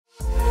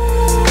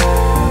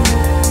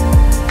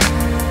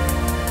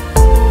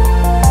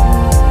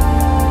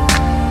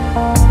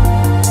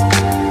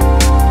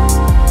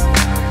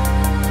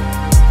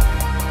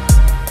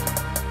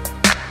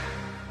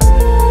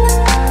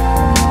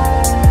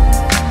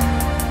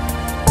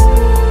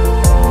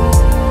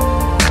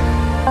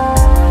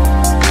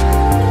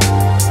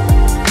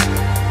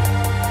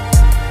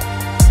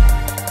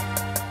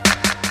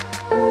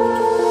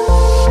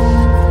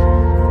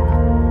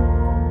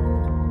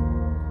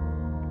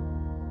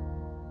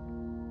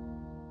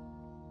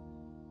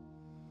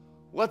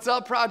What's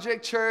up,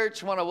 Project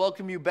Church? I want to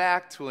welcome you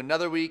back to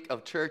another week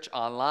of Church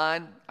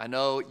Online. I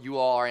know you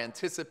all are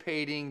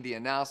anticipating the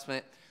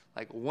announcement,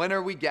 like when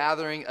are we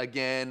gathering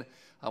again?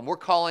 We're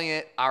calling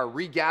it our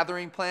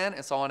regathering plan,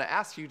 and so I want to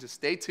ask you to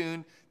stay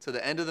tuned to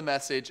the end of the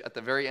message. At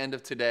the very end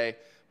of today,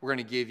 we're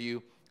going to give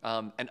you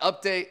an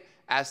update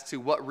as to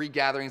what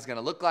regathering is going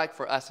to look like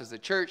for us as a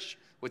church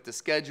with the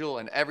schedule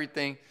and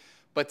everything.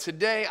 But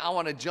today, I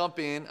want to jump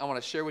in. I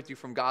want to share with you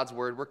from God's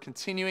Word. We're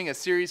continuing a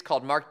series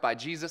called Marked by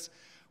Jesus,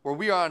 where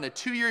we are on a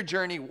 2-year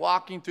journey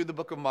walking through the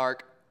book of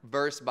Mark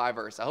verse by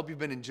verse. I hope you've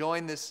been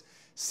enjoying this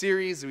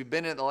series. We've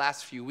been in it the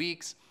last few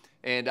weeks.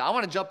 And I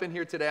want to jump in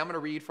here today. I'm going to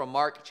read from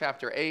Mark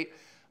chapter 8.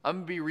 I'm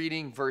going to be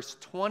reading verse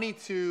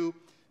 22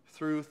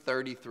 through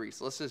 33.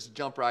 So let's just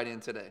jump right in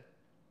today.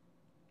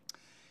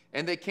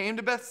 And they came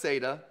to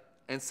Bethsaida,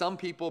 and some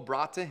people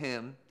brought to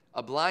him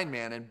a blind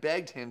man and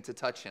begged him to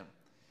touch him.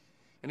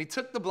 And he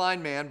took the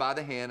blind man by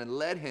the hand and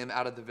led him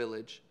out of the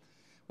village.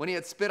 When he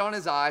had spit on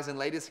his eyes and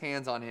laid his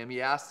hands on him,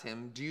 he asked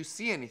him, "Do you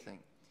see anything?"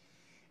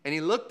 And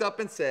he looked up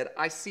and said,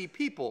 "I see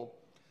people,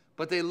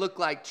 but they look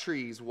like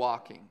trees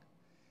walking."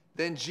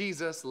 Then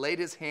Jesus laid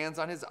his hands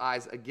on his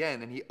eyes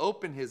again, and he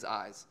opened his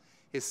eyes.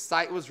 His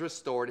sight was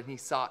restored, and he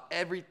saw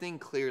everything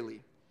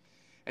clearly.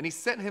 And he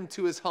sent him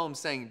to his home,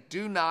 saying,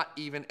 "Do not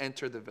even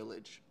enter the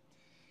village."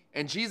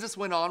 And Jesus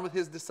went on with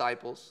his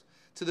disciples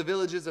to the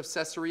villages of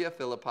Caesarea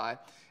Philippi.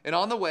 And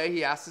on the way,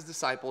 he asked his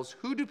disciples,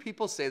 "Who do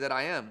people say that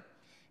I am?"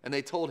 And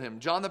they told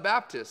him, "John the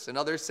Baptist, and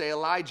others say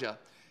Elijah,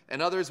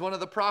 and others one of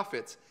the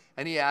prophets."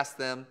 And he asked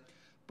them,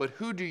 "But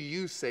who do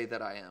you say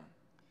that I am?"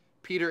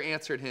 Peter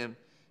answered him,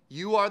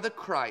 "You are the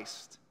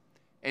Christ."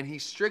 And he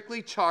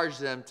strictly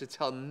charged them to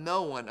tell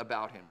no one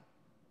about him.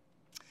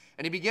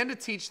 And he began to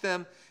teach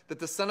them that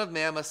the Son of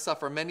Man must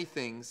suffer many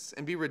things,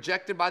 and be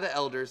rejected by the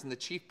elders and the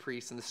chief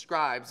priests and the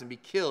scribes, and be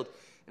killed,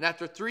 and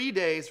after 3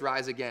 days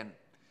rise again.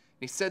 And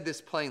he said this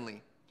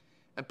plainly.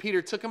 And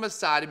Peter took him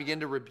aside and began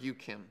to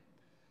rebuke him.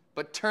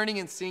 But turning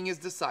and seeing his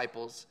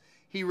disciples,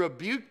 he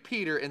rebuked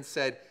Peter and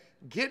said,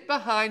 "Get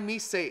behind me,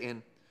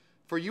 Satan,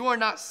 for you are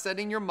not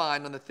setting your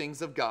mind on the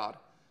things of God,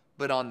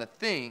 but on the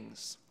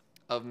things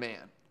of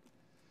man."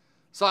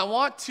 So I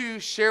want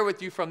to share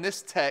with you from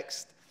this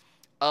text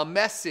a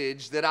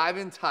message that I've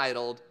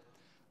entitled,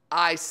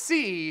 "I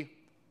see,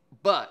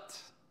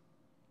 but."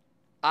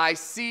 I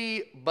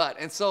see, but.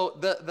 And so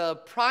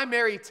the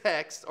primary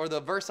text, or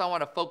the verse I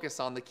want to focus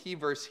on, the key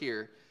verse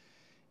here,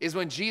 is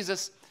when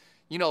Jesus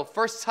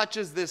first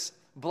touches this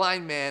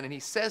blind man, and he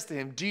says to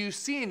him, "Do you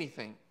see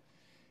anything?"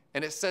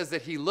 And it says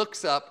that he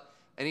looks up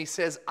and he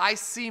says, "I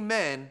see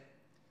men,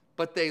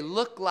 but they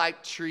look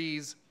like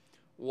trees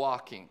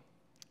walking."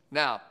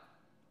 Now,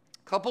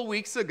 a couple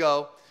weeks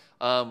ago,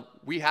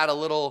 we had a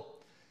little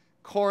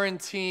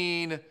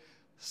quarantine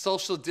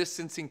social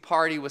distancing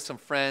party with some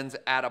friends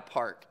at a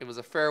park. It was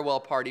a farewell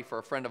party for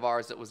a friend of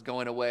ours that was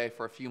going away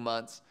for a few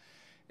months.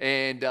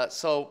 And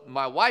so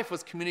my wife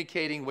was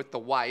communicating with the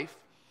wife,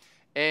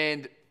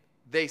 and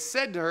they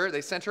said to her,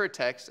 they sent her a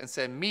text and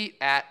said, "Meet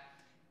at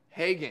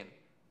Hagen,"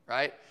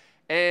 right?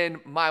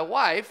 And my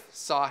wife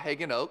saw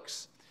Hagen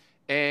Oaks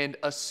and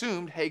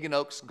assumed Hagen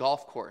Oaks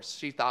golf course.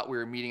 She thought we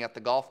were meeting at the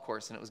golf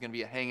course and it was going to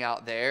be a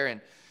hangout there.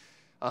 And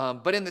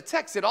but in the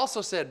text, it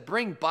also said,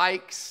 "Bring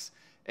bikes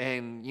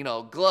and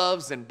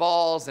gloves and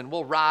balls, and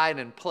we'll ride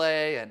and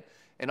play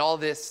and all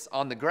this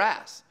on the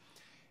grass."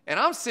 And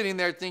I'm sitting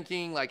there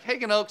thinking, like,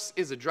 Hagen Oaks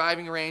is a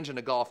driving range and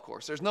a golf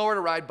course. There's nowhere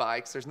to ride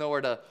bikes. There's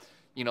nowhere to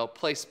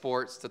play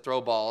sports, to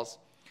throw balls.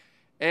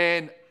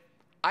 And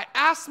I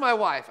asked my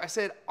wife, I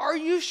said, "Are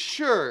you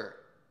sure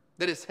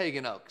that it's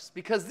Hagen Oaks?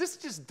 Because this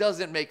just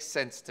doesn't make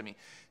sense to me."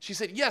 She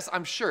said, "Yes,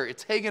 I'm sure.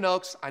 It's Hagen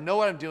Oaks. I know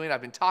what I'm doing.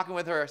 I've been talking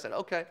with her." I said,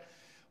 "Okay."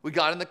 We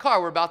got in the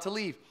car. We're about to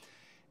leave.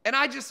 And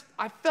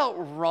I felt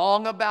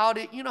wrong about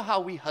it. You know how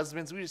we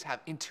husbands, we just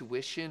have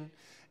intuition.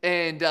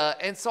 And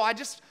so I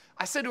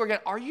said to her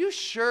again, "Are you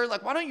sure?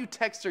 Like, why don't you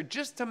text her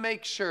just to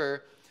make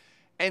sure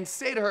and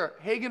say to her,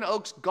 Hagen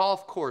Oaks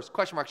golf course,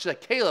 question mark." She's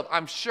like, "Caleb,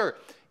 I'm sure.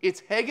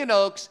 It's Hagen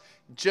Oaks,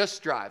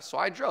 just drive." So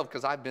I drove,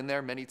 because I've been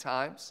there many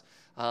times.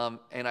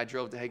 And I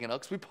drove to Hagen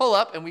Oaks. We pull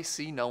up and we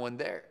see no one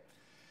there.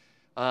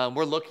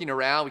 We're looking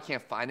around. We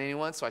can't find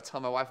anyone. So I tell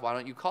my wife, "Why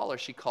don't you call her?"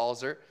 She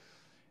calls her.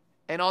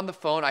 And on the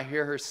phone, I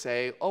hear her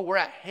say, "Oh, we're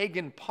at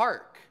Hagen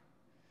Park,"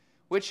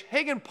 which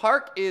Hagen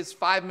Park is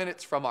 5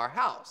 minutes from our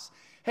house.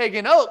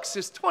 Hagen Oaks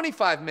is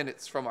 25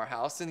 minutes from our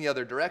house in the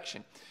other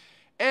direction.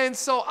 And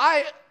so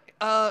I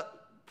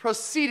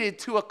proceeded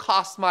to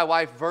accost my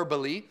wife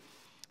verbally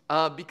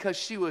because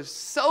she was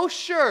so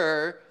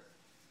sure,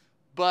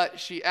 but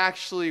she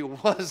actually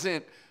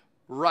wasn't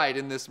right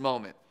in this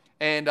moment.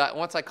 And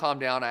once I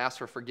calmed down, I asked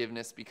for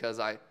forgiveness because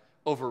I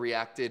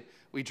overreacted.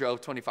 We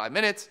drove 25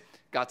 minutes.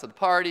 Got to the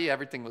party,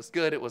 everything was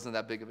good, it wasn't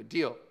that big of a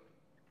deal.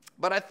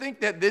 But I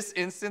think that this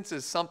instance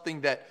is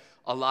something that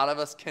a lot of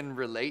us can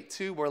relate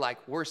to.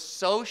 We're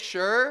so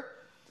sure,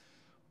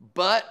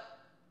 but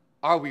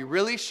are we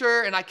really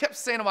sure? And I kept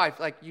saying to my wife,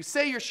 like, you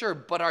say you're sure,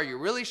 but are you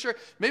really sure?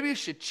 Maybe you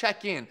should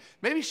check in.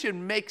 Maybe you should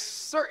make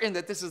certain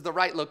that this is the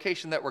right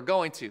location that we're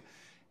going to.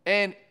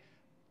 And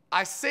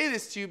I say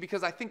this to you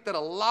because I think that a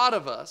lot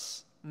of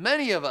us,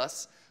 many of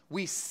us,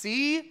 we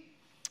see,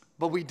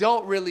 but we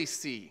don't really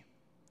see.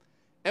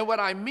 And what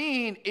I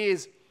mean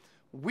is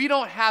we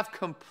don't have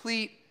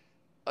complete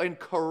and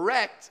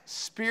correct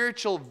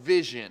spiritual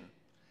vision.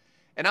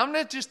 And I'm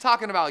not just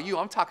talking about you,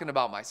 I'm talking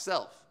about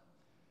myself.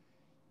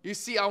 You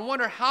see, I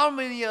wonder how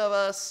many of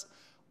us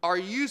are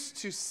used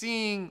to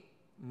seeing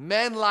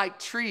men like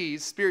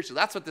trees spiritually.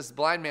 That's what this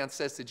blind man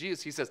says to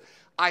Jesus. He says,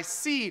 I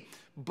see,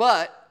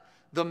 but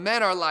the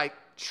men are like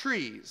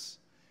trees.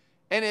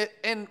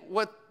 And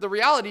what the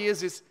reality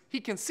is he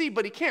can see,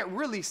 but he can't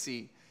really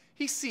see.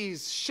 He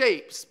sees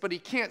shapes, but he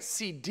can't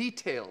see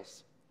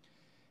details.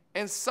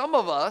 And some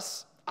of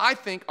us, I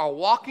think, are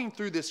walking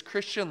through this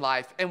Christian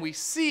life and we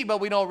see, but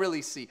we don't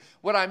really see.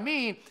 What I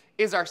mean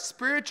is our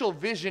spiritual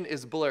vision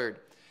is blurred.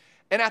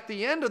 And at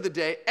the end of the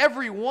day,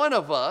 every one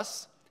of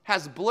us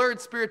has blurred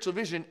spiritual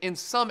vision in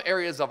some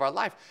areas of our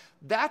life.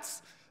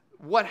 That's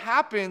what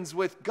happens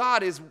with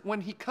God, is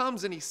when he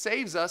comes and he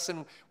saves us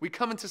and we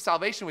come into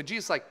salvation with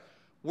Jesus, like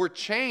we're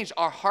changed,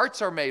 our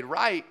hearts are made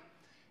right.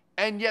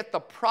 And yet the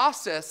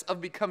process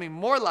of becoming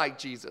more like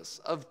Jesus,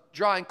 of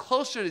drawing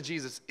closer to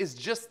Jesus, is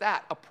just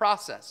that, a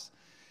process.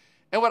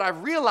 And what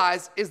I've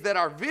realized is that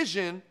our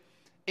vision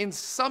in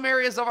some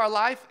areas of our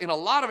life, in a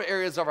lot of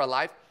areas of our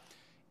life,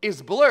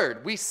 is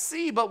blurred. We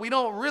see, but we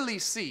don't really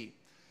see.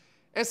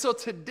 And so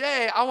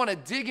today, I want to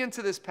dig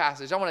into this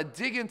passage. I want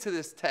to dig into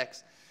this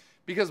text,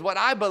 because what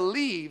I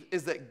believe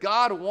is that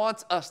God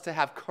wants us to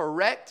have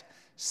correct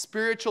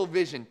spiritual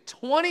vision,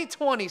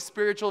 20/20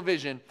 spiritual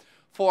vision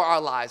for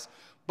our lives.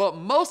 But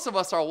most of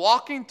us are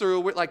walking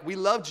through, like we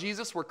love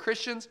Jesus, we're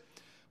Christians,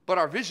 but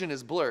our vision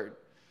is blurred.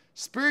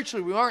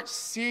 Spiritually, we aren't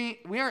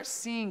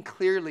seeing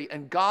clearly,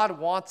 and God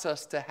wants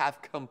us to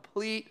have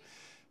complete,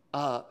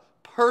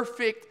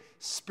 perfect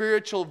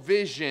spiritual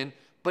vision,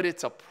 but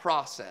it's a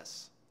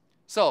process.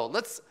 So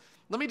let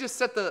me just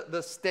set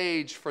the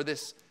stage for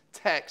this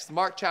text,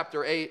 Mark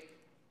chapter 8.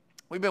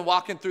 We've been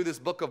walking through this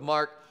book of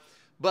Mark,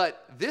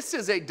 but this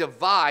is a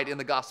divide in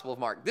the Gospel of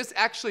Mark. This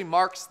actually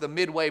marks the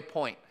midway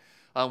point.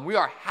 We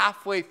are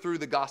halfway through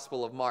the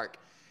Gospel of Mark.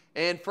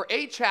 And for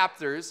 8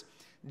 chapters,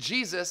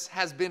 Jesus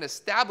has been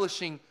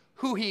establishing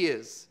who he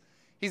is.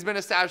 He's been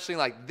establishing,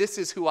 like, this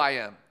is who I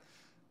am.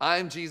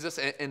 I'm Jesus,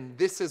 and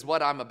this is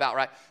what I'm about,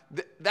 right?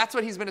 That's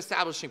what he's been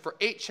establishing for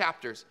 8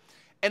 chapters.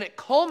 And it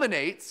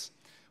culminates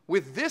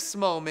with this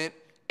moment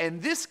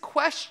and this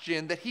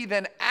question that he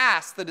then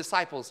asks the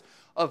disciples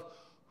of,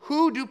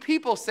 who do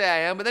people say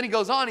I am? But then he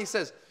goes on, he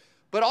says,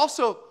 but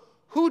also,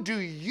 who do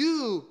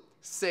you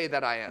say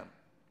that I am?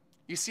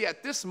 You see,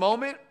 at this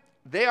moment,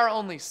 they are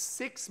only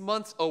 6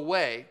 months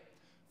away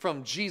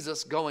from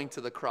Jesus going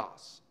to the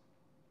cross.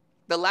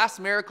 The last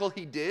miracle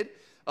he did,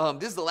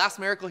 this is the last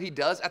miracle he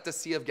does at the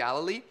Sea of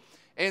Galilee.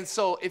 And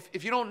so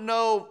if you don't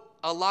know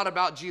a lot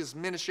about Jesus'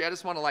 ministry, I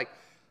just want to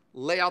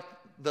lay out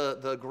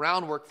the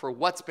groundwork for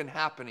what's been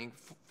happening.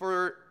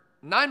 For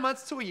 9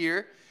 months to a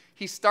year,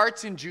 he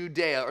starts in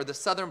Judea, or the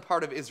southern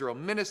part of Israel,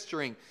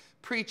 ministering,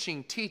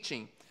 preaching,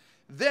 teaching.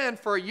 Then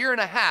for a year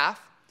and a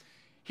half,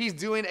 he's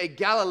doing a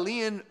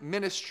Galilean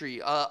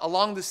ministry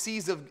around the Sea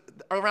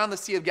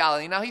of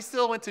Galilee. Now, he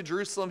still went to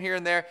Jerusalem here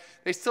and there.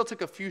 They still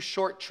took a few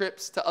short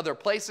trips to other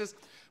places.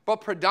 But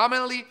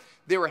predominantly,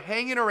 they were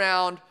hanging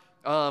around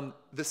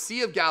the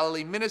Sea of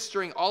Galilee,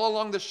 ministering all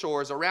along the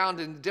shores, around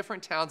in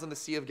different towns in the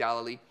Sea of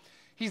Galilee.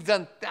 He's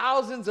done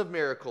thousands of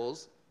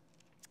miracles,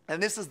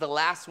 and this is the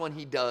last one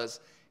he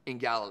does in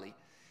Galilee.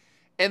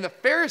 And the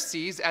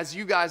Pharisees, as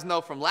you guys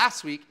know from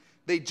last week,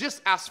 they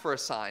just asked for a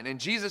sign,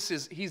 and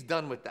he's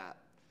done with that.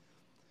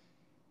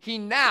 He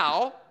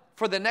now,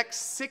 for the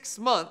next 6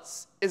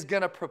 months, is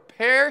going to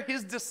prepare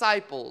his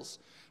disciples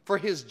for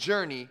his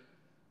journey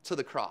to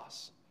the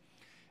cross.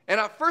 And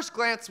at first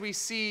glance, we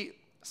see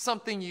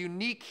something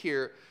unique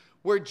here,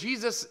 where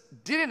Jesus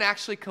didn't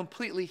actually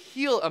completely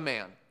heal a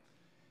man.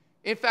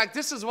 In fact,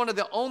 this is one of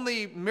the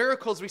only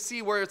miracles we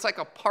see where it's like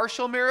a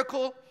partial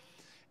miracle,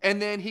 and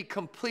then he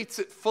completes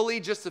it fully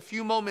just a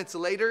few moments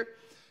later.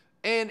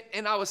 And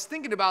I was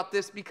thinking about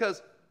this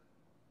because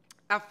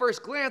at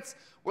first glance,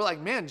 we're like,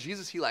 man,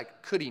 Jesus,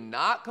 could he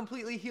not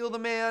completely heal the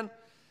man?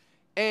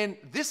 And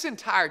this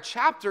entire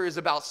chapter is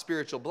about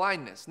spiritual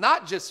blindness,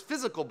 not just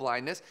physical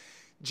blindness.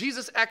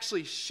 Jesus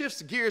actually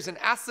shifts gears and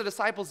asks the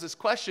disciples this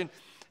question.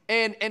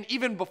 And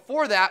even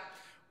before that,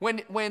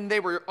 when they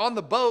were on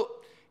the boat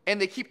and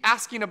they keep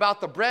asking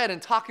about the bread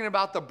and talking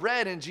about the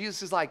bread, and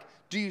Jesus is like,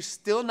 do you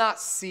still not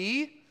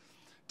see?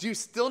 Do you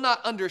still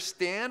not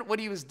understand? What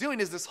he was doing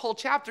is this whole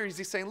chapter,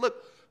 he's saying,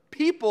 look,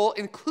 people,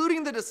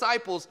 including the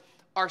disciples,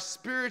 are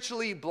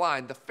spiritually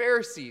blind. The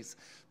Pharisees,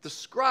 the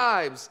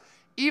scribes,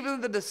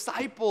 even the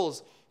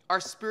disciples are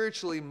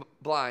spiritually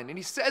blind. And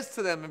he says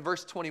to them in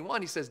verse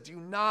 21, he says, do you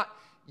not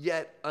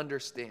yet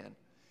understand?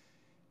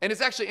 And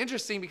it's actually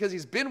interesting because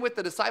he's been with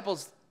the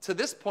disciples to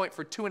this point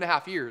for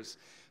 2.5 years,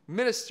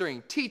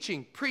 ministering,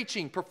 teaching,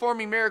 preaching,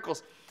 performing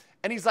miracles.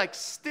 And he's like,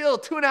 still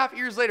 2.5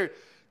 years later,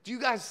 do you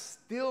guys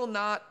still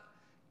not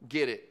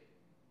get it?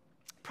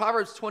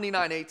 Proverbs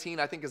 29:18,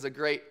 I think, is a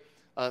great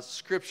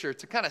scripture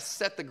to kind of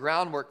set the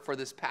groundwork for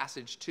this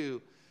passage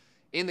too.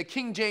 In the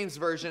King James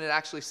Version, it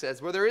actually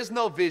says, where there is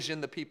no vision,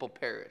 the people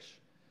perish.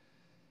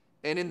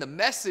 And in the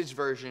Message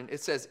version,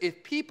 it says,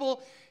 if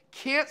people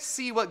can't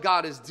see what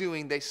God is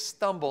doing, they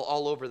stumble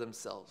all over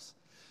themselves.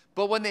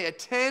 But when they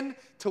attend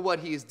to what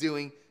he is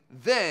doing,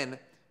 then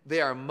they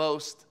are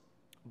most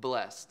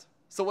blessed.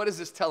 So what is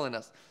this telling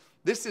us?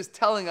 This is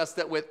telling us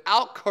that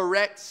without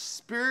correct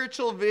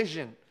spiritual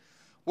vision,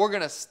 we're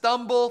going to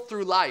stumble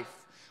through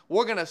life.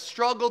 We're going to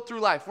struggle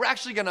through life. We're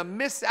actually going to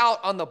miss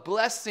out on the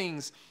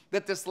blessings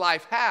that this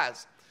life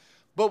has.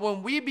 But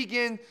when we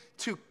begin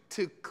to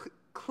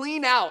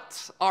clean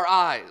out our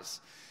eyes,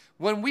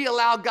 when we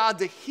allow God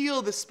to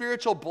heal the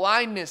spiritual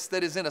blindness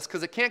that is in us,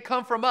 because it can't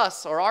come from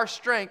us or our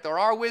strength or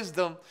our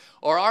wisdom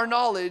or our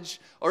knowledge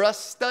or us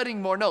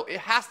studying more. No, it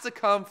has to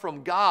come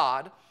from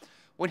God.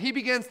 When he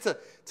begins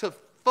to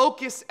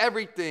focus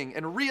everything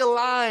and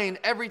realign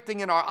everything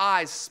in our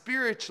eyes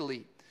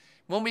spiritually,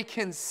 when we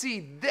can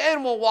see,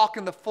 then we'll walk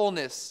in the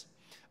fullness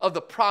of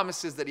the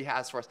promises that he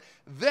has for us.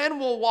 Then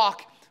we'll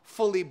walk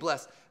fully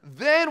blessed.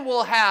 Then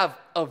we'll have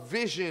a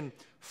vision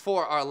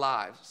for our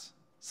lives.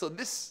 So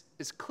this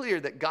is clear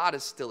that God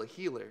is still a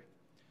healer.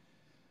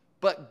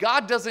 But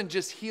God doesn't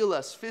just heal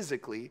us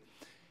physically.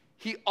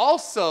 He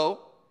also,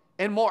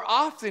 and more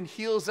often,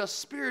 heals us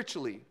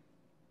spiritually.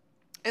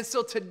 And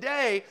so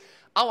today,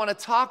 I want to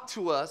talk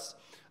to us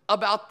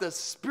about the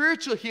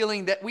spiritual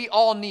healing that we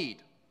all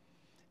need.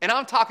 And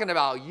I'm talking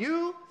about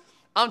you.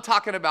 I'm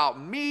talking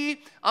about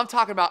me. I'm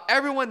talking about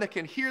everyone that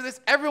can hear this,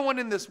 everyone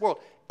in this world,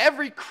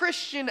 every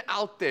Christian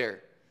out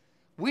there.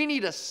 We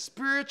need a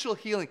spiritual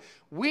healing.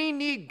 We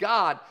need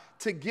God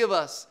to give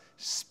us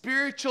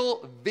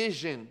spiritual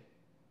vision,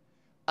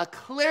 a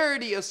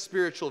clarity of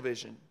spiritual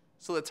vision.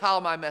 So the title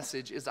of my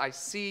message is I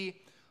See,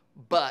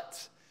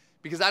 But.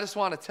 Because I just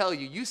want to tell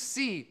you, you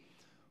see,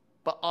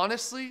 but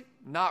honestly,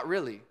 not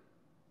really.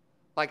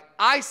 Like,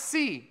 I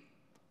see,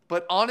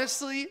 but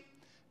honestly,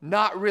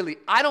 not really.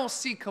 I don't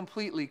see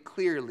completely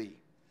clearly.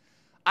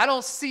 I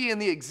don't see in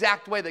the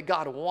exact way that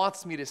God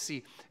wants me to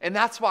see. And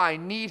that's why I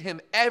need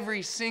him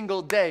every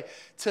single day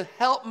to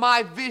help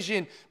my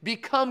vision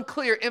become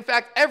clear. In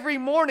fact, every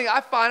morning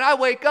I find I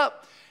wake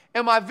up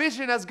and my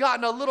vision has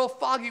gotten a little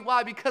foggy.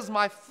 Why? Because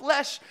my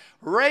flesh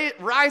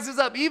rises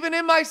up even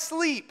in my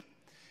sleep.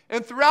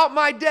 And throughout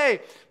my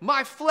day,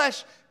 my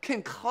flesh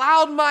can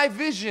cloud my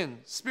vision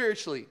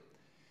spiritually.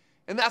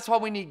 And that's why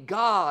we need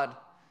God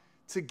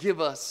to give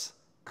us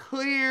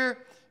clear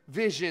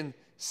vision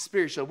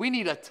spiritually. We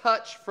need a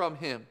touch from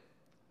him.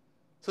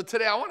 So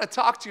today I want to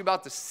talk to you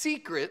about the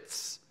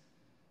secrets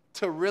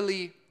to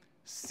really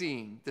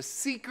seeing. The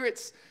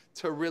secrets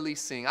to really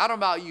seeing. I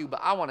don't know about you, but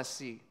I want to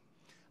see.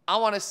 I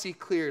want to see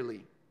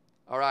clearly.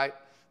 All right?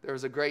 There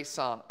was a great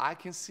song. I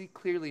can see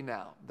clearly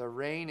now. The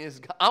rain is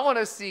gone. I want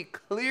to see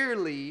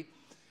clearly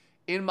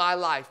in my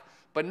life.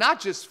 But not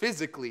just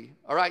physically,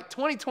 all right?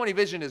 20/20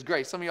 vision is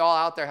great. Some of you all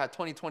out there have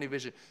 20/20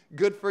 vision.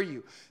 Good for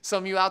you.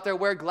 Some of you out there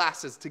wear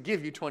glasses to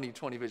give you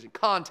 20/20 vision.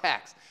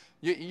 Contacts.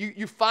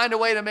 You find a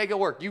way to make it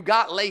work. You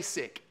got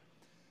LASIK.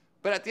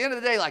 But at the end of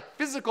the day, like,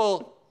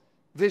 physical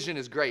vision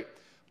is great.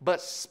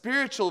 But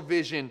spiritual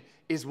vision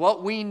is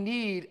what we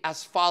need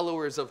as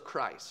followers of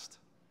Christ.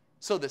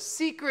 So the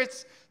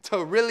secrets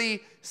to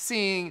really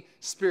seeing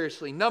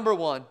spiritually. Number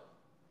one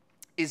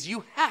is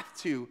you have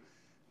to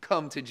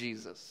come to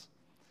Jesus.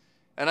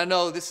 And I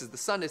know this is the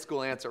Sunday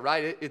school answer,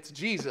 right? It's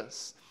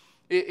Jesus.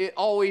 It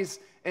always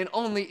and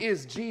only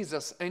is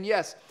Jesus. And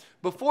yes,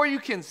 before you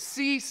can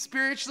see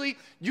spiritually,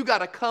 you got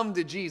to come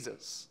to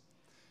Jesus.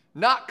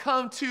 Not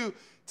come to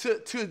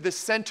the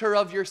center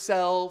of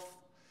yourself.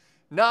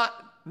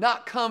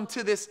 Not come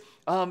to this,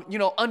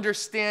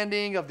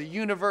 understanding of the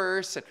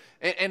universe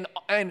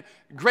and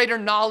greater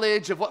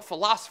knowledge of what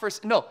philosophers.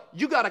 No,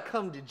 you got to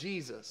come to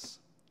Jesus.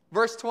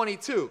 Verse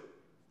 22.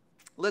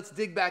 Let's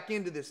dig back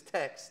into this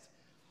text.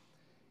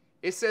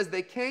 It says,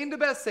 they came to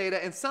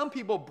Bethsaida, and some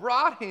people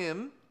brought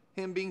him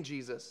being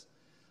Jesus,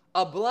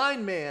 a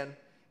blind man,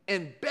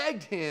 and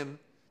begged him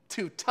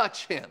to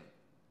touch him.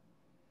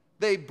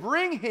 They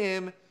bring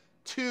him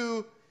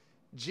to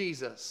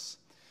Jesus.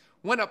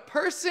 When a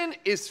person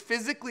is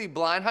physically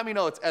blind, how many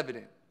know it's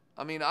evident?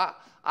 I mean,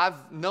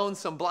 I've known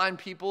some blind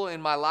people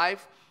in my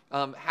life,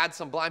 had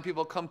some blind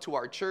people come to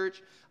our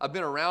church. I've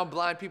been around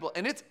blind people,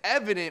 and it's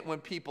evident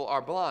when people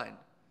are blind.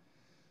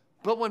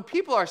 But when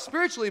people are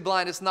spiritually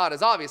blind, it's not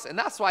as obvious. And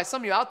that's why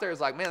some of you out there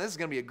is like, man, this is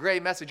going to be a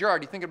great message. You're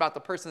already thinking about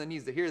the person that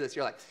needs to hear this.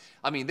 You're like,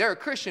 I mean, they're a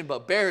Christian,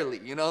 but barely.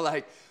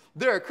 Like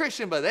they're a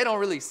Christian, but they don't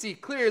really see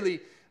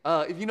clearly,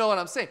 if you know what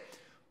I'm saying.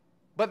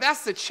 But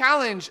that's the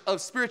challenge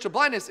of spiritual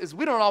blindness is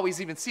we don't always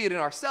even see it in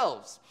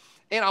ourselves.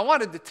 And I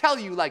wanted to tell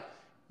you, like,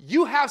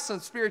 you have some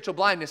spiritual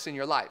blindness in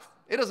your life.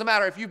 It doesn't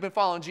matter if you've been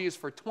following Jesus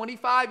for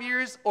 25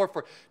 years or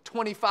for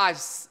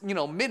 25,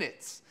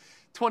 minutes,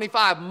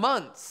 25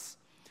 months.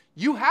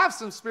 You have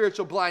some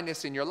spiritual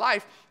blindness in your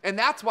life, and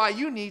that's why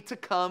you need to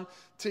come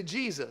to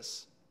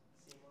Jesus.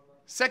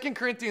 2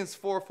 Corinthians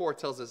 4:4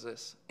 tells us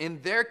this. In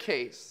their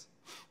case,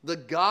 The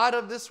God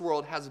of this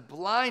world has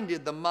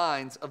blinded the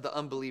minds of the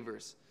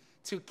unbelievers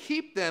to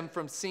keep them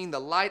from seeing the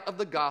light of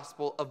the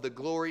gospel of the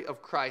glory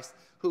of Christ,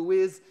 who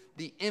is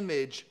the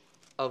image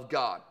of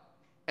God.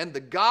 And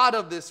the God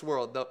of this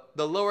world,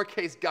 the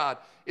lowercase God,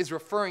 is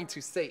referring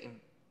to Satan.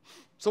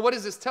 So what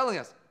is this telling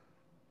us?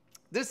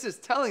 This is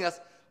telling us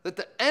that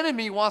the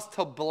enemy wants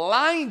to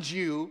blind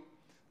you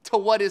to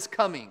what is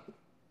coming.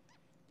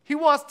 He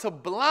wants to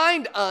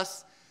blind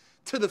us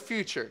to the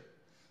future,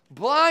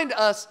 blind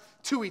us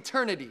to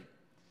eternity.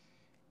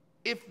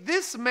 If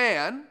this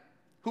man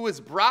who is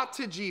brought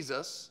to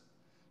Jesus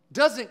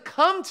doesn't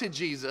come to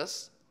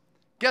Jesus,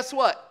 guess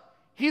what?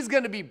 He's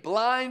going to be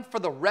blind for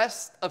the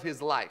rest of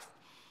his life.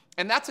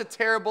 And that's a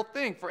terrible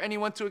thing for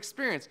anyone to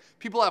experience.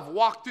 People have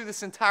walked through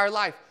this entire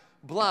life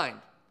blind.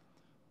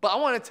 But I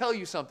want to tell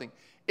you something.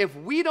 If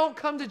we don't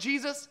come to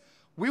Jesus,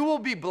 we will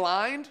be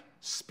blind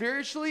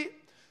spiritually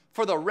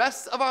for the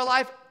rest of our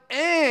life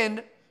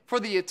and for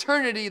the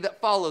eternity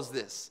that follows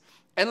this.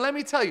 And let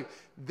me tell you,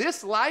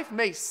 this life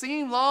may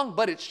seem long,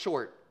 but it's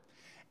short.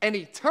 And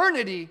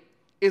eternity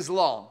is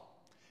long.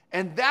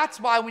 And that's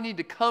why we need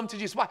to come to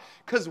Jesus. Why?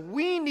 Because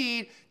we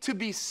need to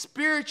be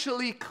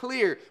spiritually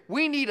clear.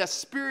 We need a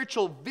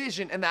spiritual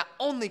vision, and that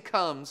only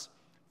comes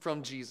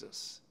from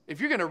Jesus. If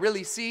you're going to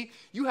really see,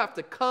 you have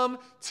to come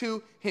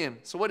to him.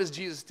 So what does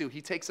Jesus do?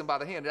 He takes him by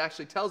the hand. It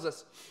actually tells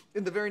us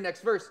in the very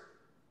next verse.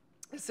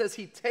 It says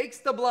he takes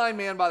the blind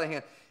man by the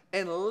hand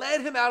and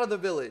led him out of the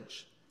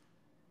village.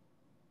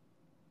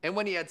 And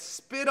when he had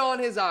spit on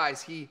his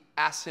eyes, he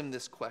asked him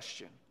this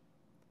question.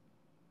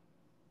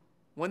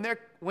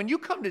 When you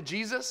come to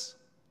Jesus,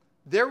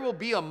 there will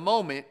be a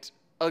moment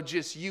of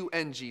just you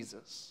and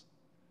Jesus.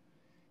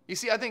 You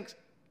see, I think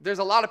there's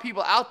a lot of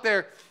people out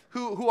there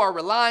who are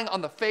relying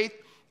on the faith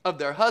of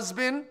their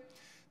husband,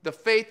 the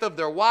faith of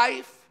their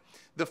wife,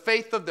 the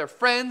faith of their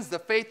friends, the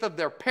faith of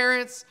their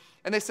parents.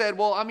 And they said,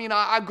 well,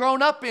 I've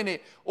grown up in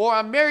it, or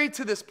I'm married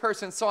to this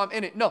person, so I'm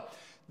in it. No,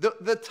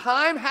 the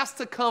time has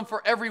to come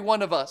for every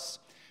one of us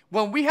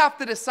when we have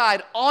to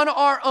decide on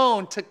our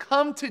own to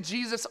come to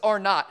Jesus or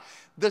not.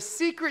 The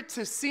secret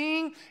to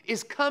seeing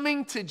is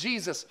coming to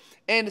Jesus.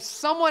 And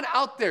someone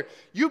out there,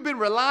 you've been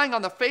relying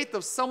on the faith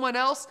of someone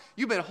else.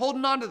 You've been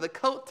holding on to the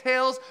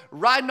coattails,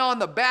 riding on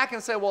the back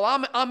and say, well,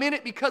 I'm in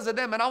it because of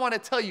them. And I want to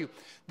tell you,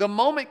 the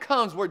moment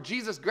comes where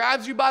Jesus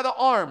grabs you by the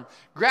arm,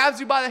 grabs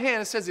you by the hand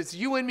and says, it's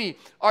you and me.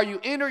 Are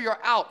you in or you're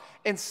out?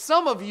 And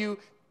some of you,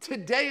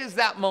 today is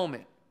that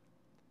moment.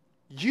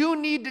 You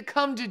need to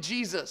come to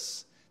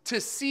Jesus to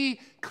see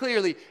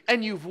clearly.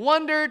 And you've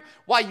wondered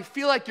why you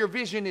feel like your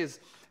vision is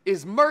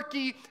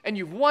murky, and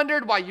you've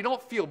wondered why you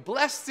don't feel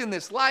blessed in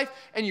this life,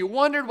 and you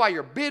wondered why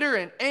you're bitter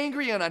and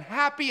angry and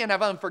unhappy and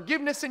have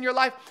unforgiveness in your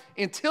life.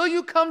 Until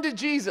you come to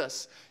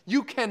Jesus,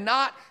 you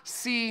cannot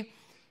see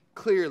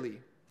clearly.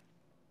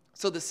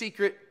 So the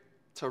secret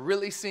to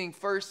really seeing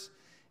first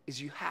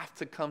is you have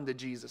to come to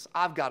Jesus.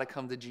 I've got to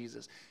come to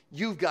Jesus.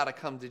 You've got to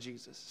come to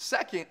Jesus.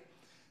 Second,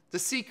 the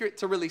secret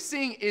to really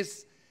seeing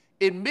is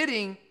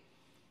admitting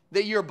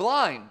that you're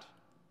blind.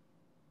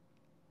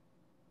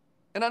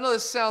 And I know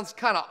this sounds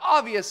kind of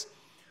obvious,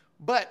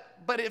 but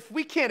if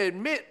we can't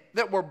admit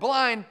that we're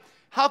blind,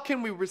 how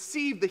can we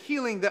receive the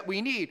healing that we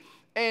need?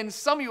 And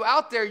some of you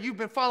out there, you've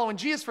been following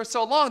Jesus for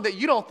so long that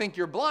you don't think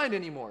you're blind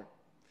anymore.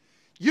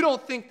 You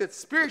don't think that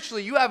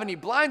spiritually you have any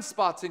blind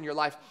spots in your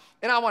life.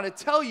 And I want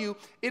to tell you,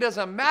 it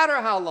doesn't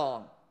matter how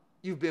long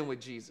you've been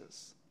with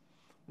Jesus.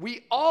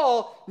 We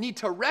all need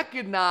to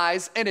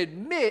recognize and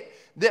admit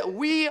that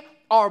we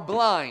are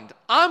blind.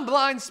 I'm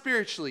blind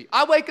spiritually.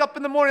 I wake up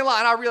in the morning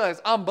and I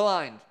realize I'm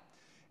blind.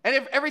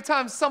 And every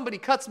time somebody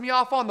cuts me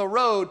off on the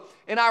road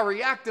and I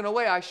react in a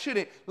way I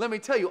shouldn't, let me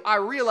tell you, I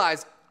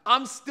realize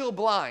I'm still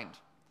blind.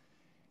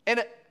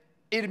 And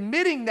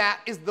admitting that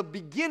is the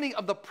beginning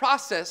of the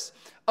process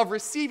of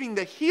receiving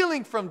the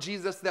healing from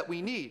Jesus that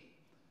we need.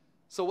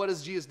 So what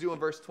does Jesus do in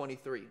verse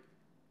 23?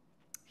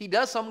 He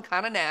does something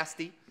kind of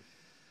nasty.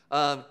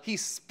 He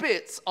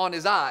spits on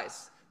his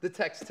eyes, the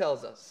text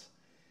tells us.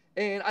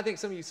 And I think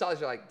some of you saw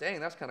this, you're like, dang,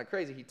 that's kind of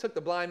crazy. He took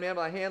the blind man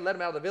by the hand, led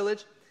him out of the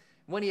village.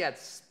 When he had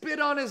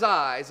spit on his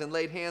eyes and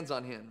laid hands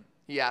on him,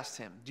 he asked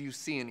him, do you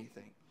see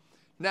anything?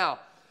 Now,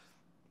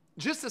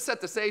 just to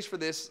set the stage for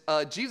this,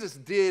 Jesus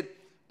did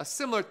a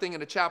similar thing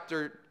in a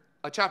chapter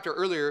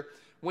earlier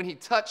when he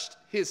touched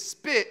his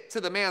spit to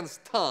the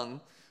man's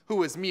tongue who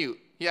was mute.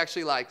 He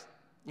actually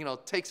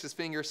takes his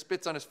finger,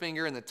 spits on his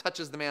finger, and then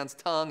touches the man's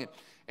tongue,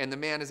 and the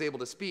man is able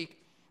to speak.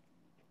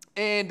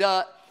 And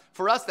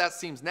for us, that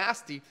seems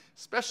nasty,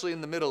 especially in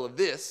the middle of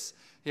this.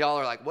 Y'all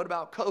are like, what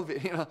about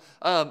COVID?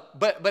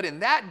 But in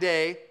that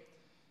day,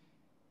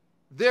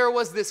 there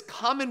was this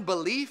common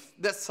belief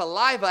that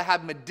saliva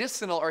had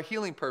medicinal or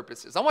healing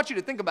purposes. I want you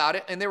to think about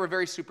it, and they were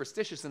very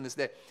superstitious in this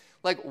day.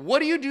 Like, what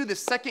do you do the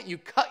second you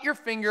cut your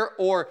finger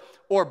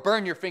or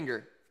burn your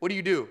finger? What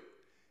do?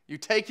 You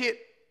take it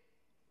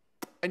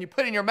and you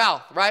put it in your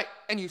mouth, right?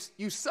 And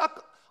you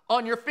suck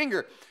on your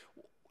finger.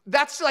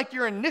 That's like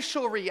your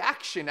initial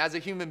reaction as a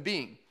human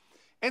being.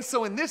 And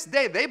so in this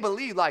day, they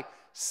believed like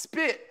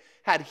spit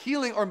had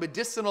healing or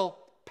medicinal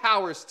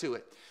powers to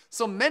it.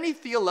 So many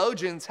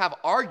theologians have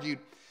argued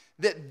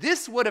that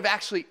this would have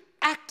actually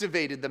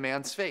activated the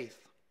man's faith.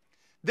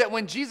 That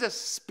when Jesus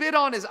spit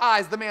on his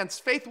eyes, the man's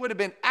faith would have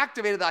been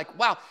activated, like,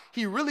 wow,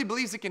 he really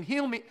believes he can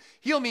heal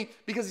me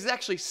because he's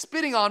actually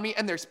spitting on me,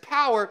 and there's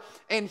power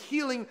and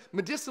healing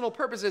medicinal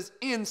purposes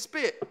in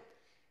spit.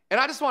 And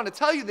I just want to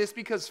tell you this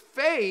because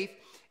faith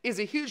is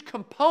a huge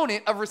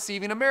component of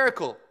receiving a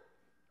miracle.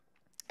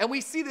 And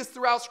we see this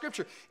throughout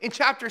Scripture. In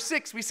chapter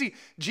 6, we see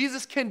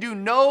Jesus can do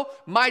no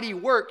mighty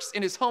works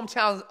in his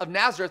hometown of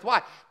Nazareth.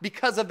 Why?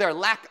 Because of their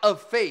lack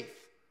of faith.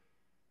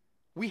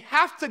 We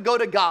have to go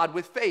to God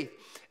with faith.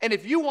 And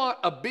if you want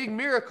a big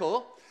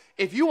miracle,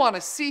 if you want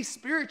to see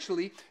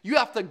spiritually, you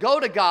have to go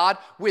to God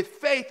with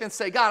faith and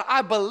say, God,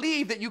 I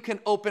believe that you can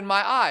open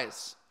my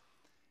eyes.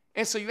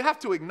 And so you have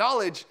to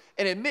acknowledge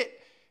and admit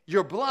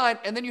you're blind,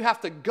 and then you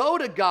have to go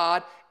to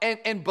God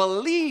and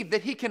believe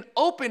that he can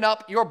open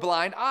up your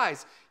blind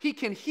eyes. He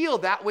can heal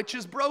that which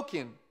is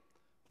broken.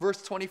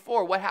 Verse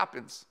 24, what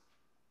happens?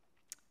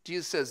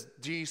 Jesus says,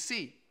 do you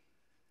see?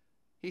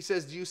 He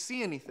says, do you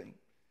see anything?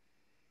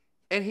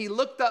 And he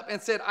looked up and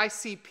said, I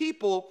see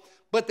people,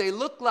 but they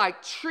look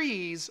like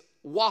trees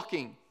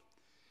walking.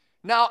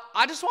 Now,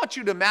 I just want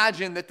you to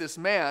imagine that this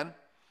man,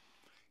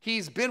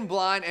 he's been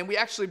blind, and we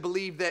actually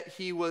believe that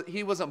he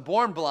wasn't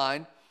born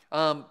blind,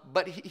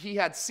 but he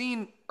had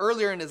seen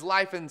earlier in his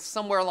life and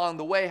somewhere along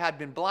the way had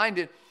been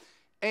blinded.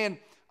 And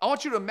I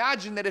want you to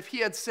imagine that if he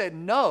had said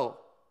no,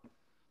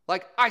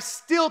 like, I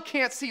still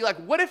can't see. Like,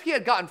 what if he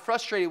had gotten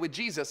frustrated with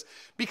Jesus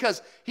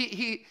because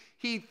he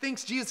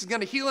thinks Jesus is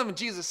going to heal him and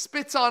Jesus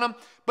spits on him,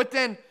 but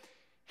then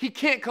he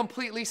can't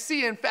completely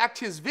see. In fact,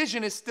 his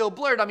vision is still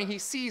blurred. I mean, he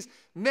sees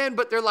men,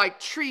 but they're like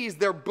trees.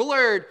 They're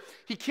blurred.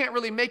 He can't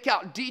really make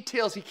out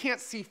details. He can't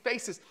see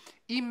faces.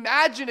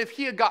 Imagine if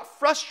he had got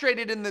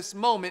frustrated in this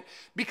moment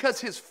because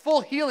his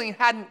full healing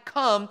hadn't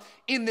come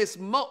in this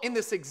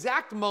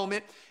exact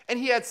moment, and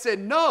he had said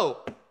no.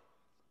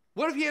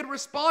 What if he had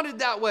responded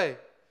that way?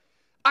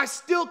 I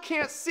still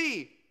can't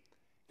see.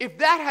 If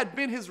that had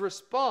been his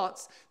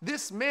response,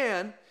 this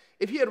man,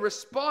 if he had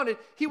responded,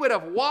 he would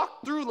have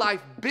walked through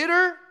life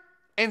bitter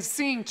and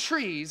seeing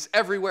trees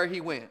everywhere he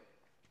went.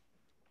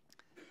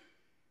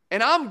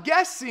 And I'm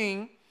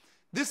guessing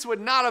this would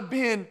not have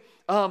been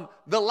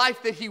the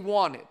life that he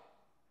wanted.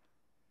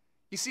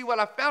 You see, what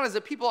I found is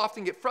that people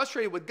often get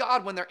frustrated with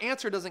God when their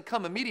answer doesn't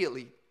come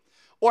immediately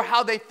or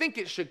how they think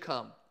it should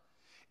come.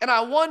 And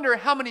I wonder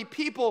how many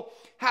people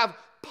have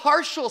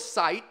partial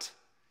sight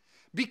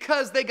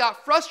because they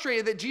got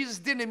frustrated that Jesus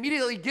didn't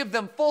immediately give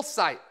them full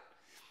sight.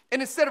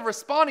 And instead of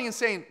responding and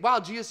saying,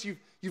 wow, Jesus,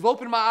 you've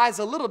opened my eyes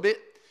a little bit,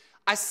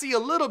 I see a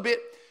little bit,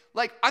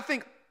 like, I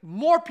think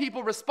more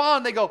people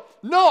respond. They go,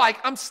 no,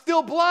 I'm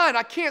still blind.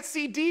 I can't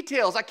see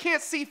details. I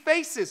can't see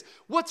faces.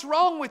 What's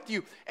wrong with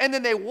you? And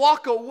then they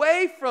walk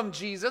away from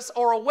Jesus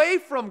or away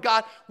from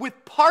God with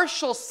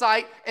partial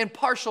sight and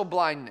partial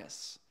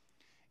blindness.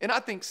 And I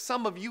think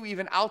some of you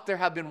even out there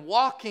have been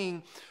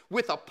walking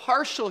with a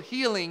partial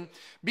healing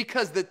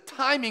because the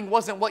timing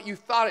wasn't what you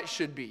thought it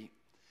should be.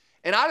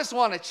 And I just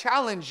want to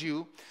challenge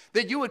you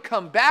that you would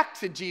come back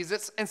to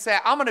Jesus and say,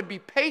 I'm going to be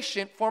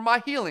patient for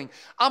my healing.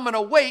 I'm going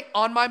to wait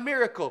on my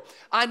miracle.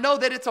 I know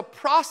that it's a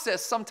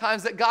process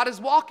sometimes that God is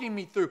walking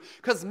me through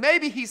because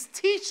maybe he's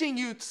teaching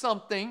you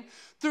something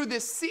through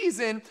this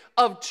season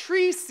of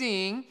tree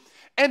seeing,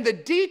 and the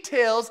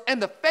details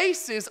and the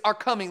faces are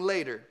coming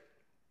later.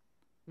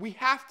 We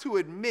have to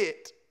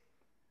admit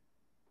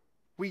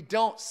we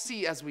don't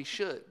see as we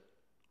should.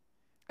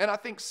 And I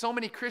think so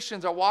many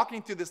Christians are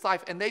walking through this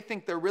life and they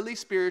think they're really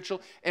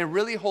spiritual and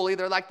really holy.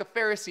 They're like the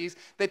Pharisees.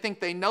 They think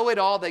they know it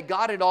all. They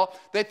got it all.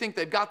 They think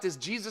they've got this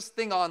Jesus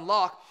thing on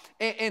lock.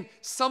 And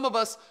some of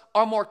us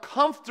are more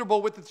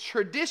comfortable with the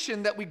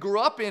tradition that we grew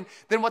up in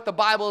than what the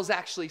Bible is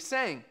actually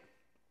saying.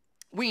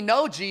 We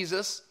know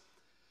Jesus,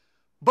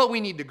 but we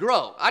need to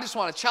grow. I just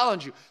want to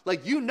challenge you.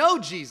 Like, you know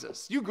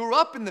Jesus. You grew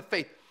up in the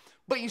faith,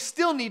 but you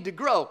still need to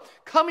grow.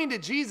 Coming to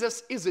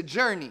Jesus is a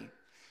journey.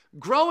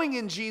 Growing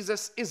in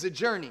Jesus is a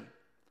journey.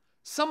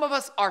 Some of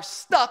us are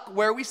stuck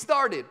where we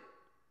started,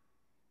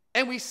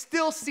 and we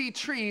still see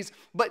trees,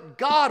 but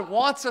God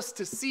wants us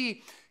to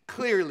see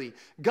clearly.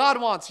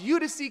 God wants you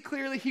to see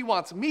clearly. He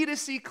wants me to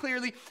see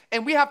clearly,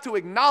 and we have to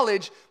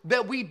acknowledge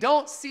that we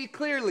don't see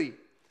clearly.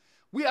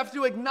 We have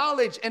to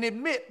acknowledge and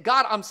admit,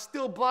 God, I'm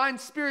still blind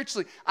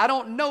spiritually. I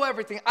don't know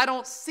everything. I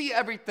don't see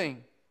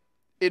everything.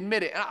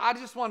 Admit it. And I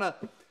just want to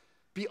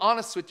be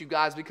honest with you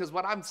guys, because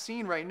what I'm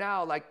seeing right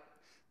now, like,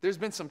 there's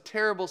been some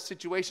terrible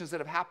situations that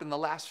have happened the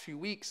last few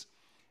weeks,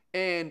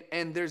 and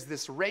there's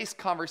this race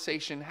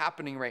conversation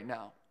happening right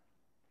now.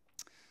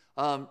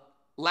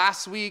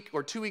 Last week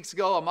or 2 weeks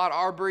ago, Ahmaud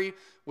Arbery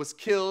was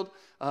killed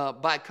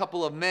by a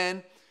couple of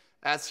men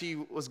as he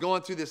was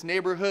going through this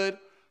neighborhood.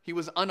 He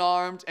was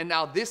unarmed, and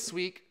now this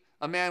week,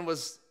 a man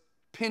was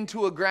pinned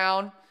to a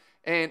ground,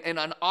 and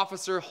an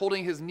officer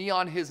holding his knee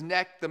on his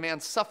neck, the man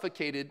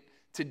suffocated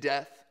to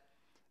death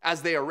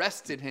as they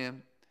arrested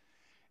him.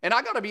 And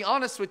I got to be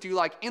honest with you,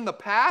 like, in the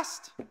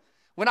past,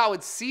 when I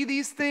would see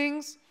these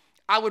things,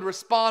 I would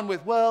respond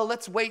with, well,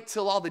 let's wait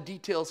till all the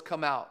details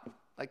come out.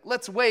 Like,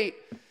 let's wait.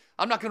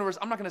 I'm not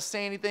gonna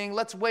say anything.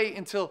 Let's wait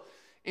until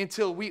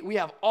we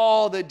have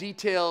all the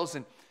details.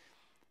 And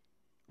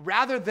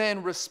rather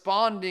than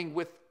responding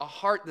with a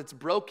heart that's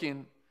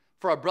broken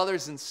for our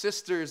brothers and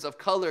sisters of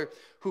color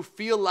who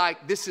feel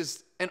like this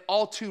is an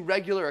all too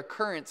regular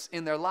occurrence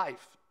in their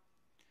life.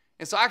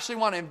 And so I actually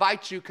want to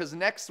invite you, because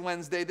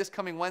this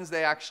coming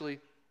Wednesday, actually,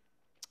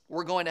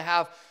 we're going to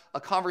have a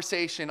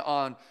conversation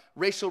on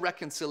racial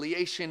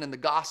reconciliation and the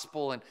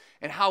gospel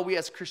and how we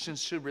as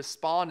Christians should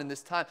respond in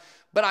this time.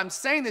 But I'm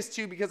saying this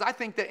to you because I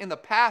think that in the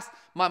past,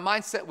 my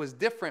mindset was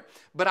different.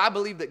 But I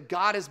believe that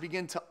God has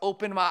begun to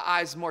open my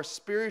eyes more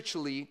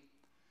spiritually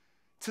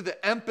to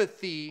the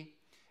empathy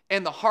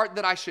and the heart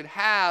that I should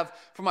have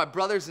for my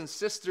brothers and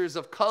sisters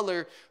of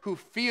color who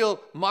feel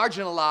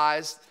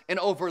marginalized and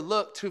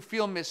overlooked, who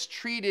feel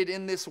mistreated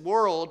in this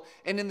world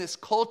and in this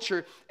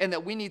culture, and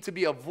that we need to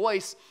be a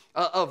voice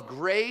of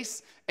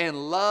grace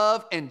and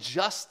love and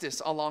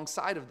justice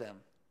alongside of them.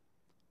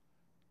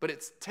 But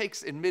it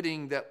takes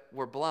admitting that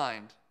we're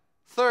blind.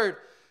 Third,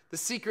 the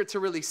secret to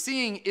really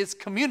seeing is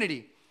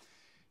community.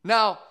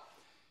 Now,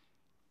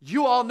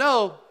 you all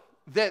know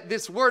that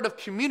this word of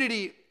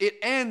community, it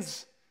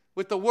ends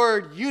with the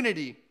word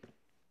unity.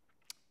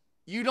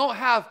 You don't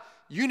have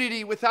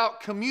unity without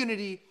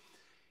community.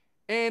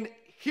 And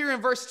here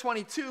in verse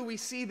 22, we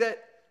see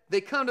that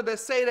they come to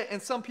Bethsaida,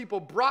 and some people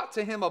brought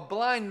to him a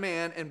blind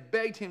man and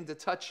begged him to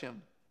touch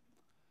him.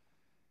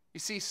 You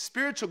see,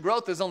 spiritual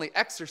growth is only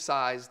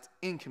exercised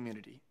in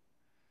community.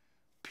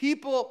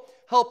 People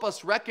help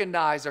us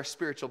recognize our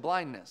spiritual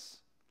blindness.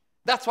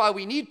 That's why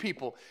we need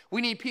people.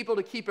 We need people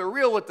to keep it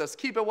real with us,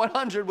 keep it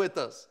 100 with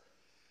us.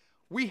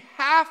 We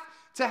have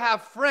to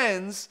have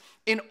friends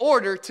in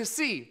order to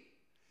see.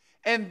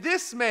 And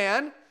this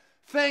man,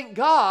 thank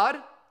God,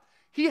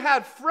 he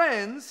had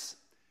friends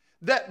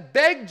that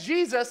begged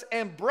Jesus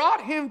and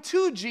brought him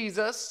to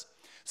Jesus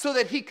so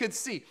that he could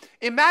see.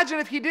 Imagine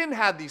if he didn't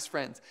have these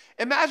friends.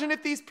 Imagine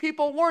if these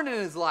people weren't in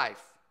his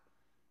life.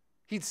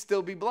 He'd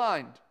still be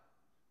blind.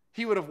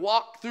 He would have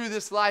walked through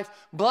this life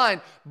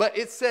blind. But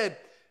it said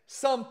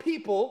some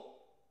people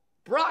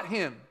brought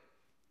him.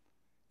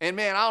 And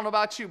man, I don't know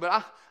about you,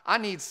 but I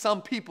need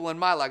some people in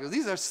my life.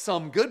 These are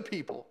some good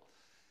people.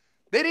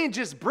 They didn't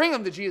just bring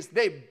him to Jesus.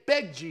 They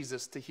begged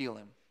Jesus to heal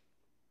him.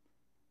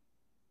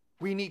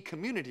 We need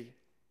community.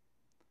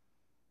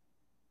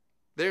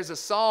 There's a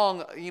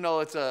song,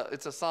 it's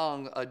a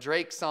song, a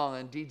Drake song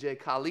and DJ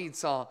Khaled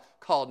song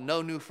called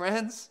No New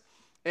Friends.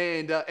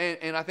 And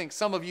I think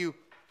some of you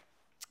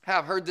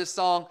have heard this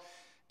song.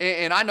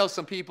 And I know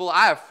some people,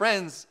 I have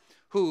friends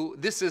who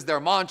this is their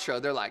mantra.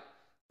 They're like,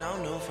 no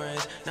new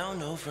friends, no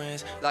new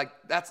friends. Like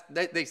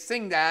they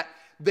sing that,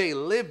 they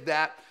live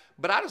that.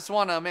 But I just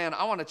want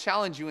to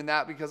challenge you in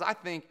that, because I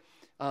think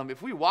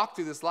if we walk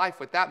through this life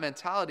with that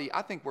mentality,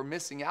 I think we're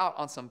missing out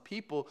on some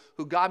people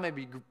who God may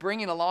be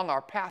bringing along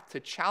our path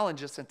to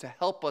challenge us and to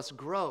help us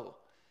grow,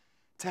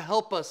 to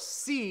help us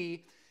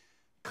see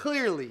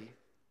clearly.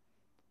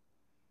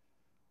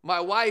 My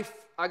wife,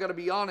 I got to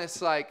be honest,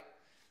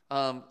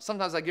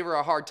 sometimes I give her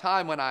a hard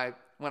time when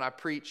I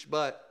preach,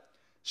 but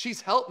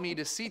she's helped me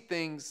to see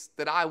things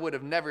that I would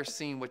have never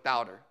seen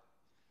without her.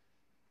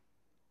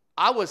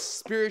 I was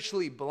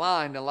spiritually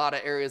blind in a lot of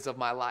areas of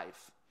my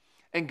life.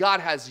 And God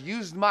has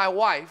used my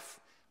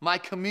wife, my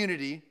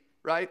community,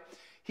 right?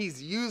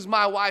 He's used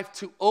my wife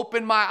to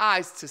open my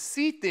eyes to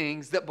see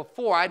things that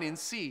before I didn't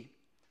see.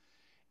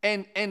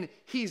 And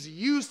he's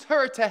used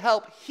her to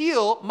help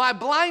heal my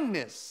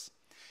blindness.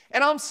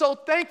 And I'm so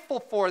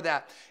thankful for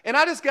that. And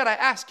I just got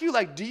to ask you,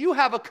 do you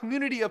have a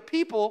community of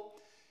people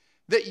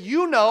that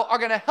you know are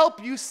going to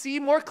help you see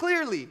more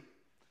clearly?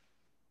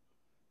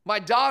 My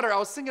daughter, I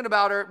was thinking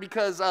about her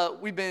because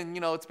we've been,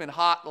 it's been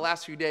hot the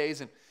last few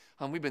days,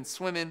 and we've been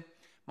swimming.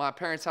 My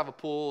parents have a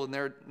pool, and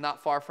they're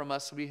not far from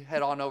us, so we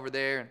head on over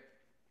there. And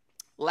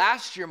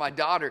last year, my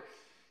daughter,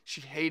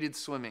 she hated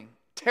swimming,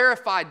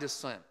 terrified to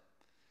swim.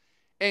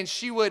 And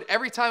she would,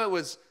 every time it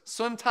was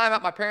swim time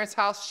at my parents'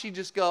 house, she'd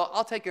just go,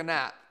 I'll take a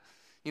nap.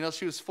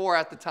 She was 4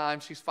 at the time.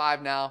 She's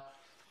 5 now.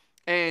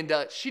 And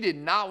she did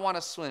not want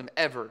to swim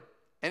ever.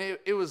 And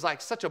it was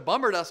like such a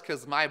bummer to us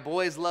because my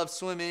boys love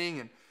swimming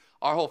and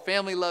our whole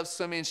family loves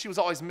swimming. She was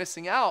always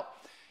missing out.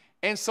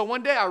 And so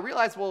one day I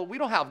realized, we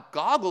don't have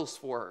goggles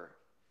for her.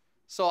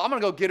 So I'm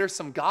going to go get her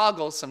some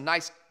goggles, some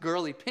nice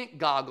girly pink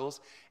goggles.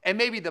 And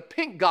maybe the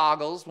pink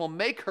goggles will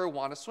make her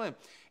want to swim.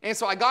 And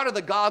so I got her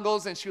the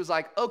goggles, and she was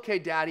like, okay,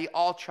 Daddy,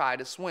 I'll try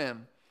to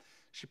swim.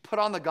 She put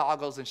on the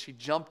goggles, and she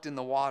jumped in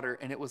the water,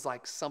 and it was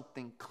like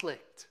something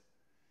clicked.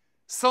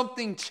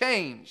 Something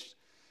changed.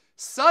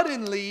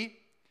 Suddenly,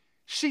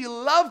 she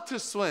loved to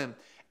swim.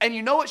 And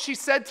you know what she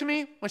said to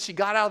me when she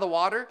got out of the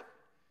water?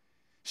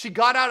 She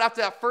got out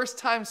after that first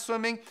time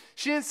swimming.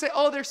 She didn't say,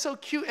 oh, they're so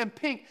cute and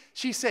pink.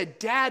 She said,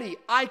 Daddy,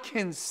 I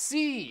can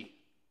see.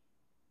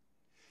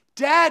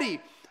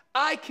 Daddy,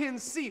 I can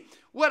see.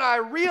 What I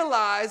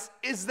realize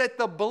is that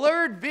the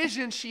blurred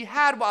vision she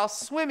had while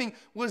swimming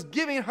was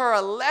giving her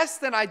a less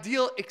than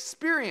ideal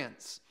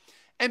experience.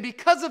 And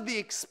because of the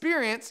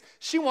experience,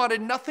 she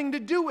wanted nothing to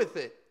do with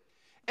it.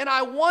 And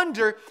I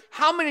wonder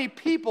how many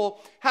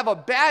people have a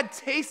bad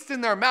taste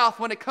in their mouth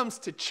when it comes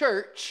to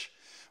church,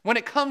 when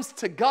it comes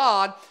to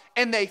God,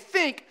 and they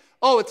think,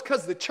 oh, it's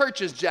because the church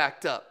is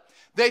jacked up.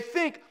 They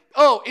think,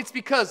 oh, it's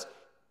because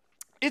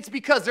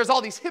there's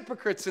all these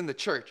hypocrites in the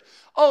church.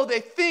 Oh,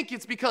 they think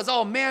it's because,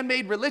 oh,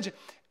 man-made religion.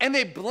 And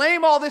they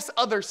blame all this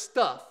other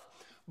stuff.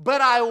 But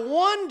I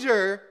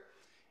wonder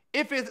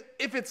if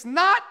it's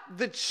not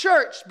the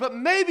church, but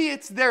maybe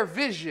it's their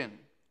vision.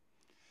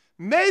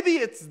 Maybe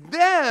it's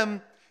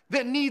them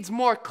that needs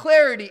more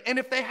clarity. And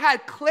if they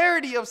had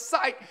clarity of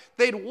sight,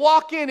 they'd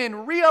walk in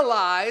and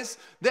realize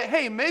that,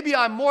 hey, maybe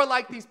I'm more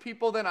like these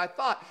people than I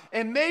thought.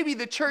 And maybe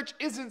the church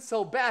isn't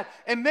so bad.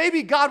 And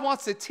maybe God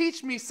wants to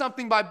teach me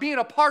something by being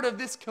a part of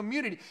this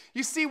community.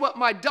 You see, what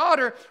my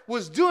daughter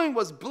was doing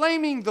was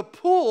blaming the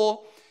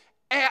pool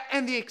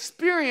and the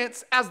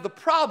experience as the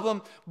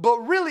problem, but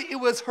really it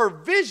was her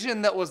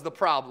vision that was the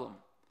problem.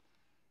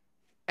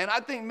 And I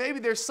think maybe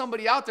there's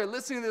somebody out there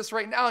listening to this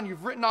right now, and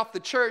you've written off the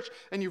church,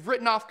 and you've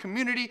written off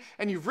community,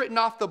 and you've written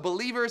off the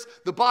believers,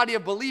 the body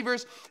of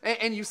believers,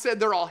 and you said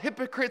they're all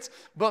hypocrites.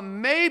 But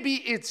maybe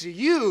it's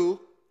you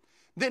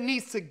that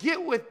needs to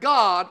get with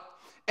God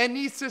and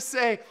needs to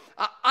say,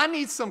 I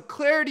need some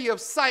clarity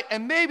of sight.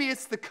 And maybe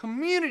it's the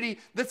community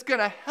that's going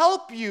to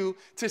help you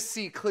to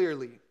see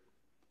clearly.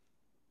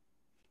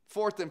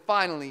 Fourth and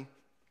finally,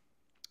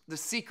 the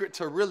secret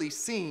to really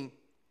seeing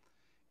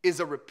is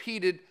a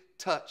repeated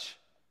touch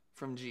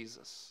from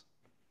Jesus.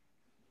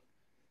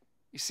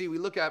 You see, we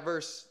look at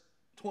verse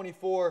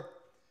 24,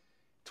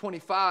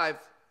 25,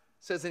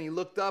 says, and he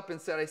looked up and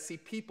said, I see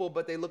people,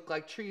 but they look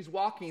like trees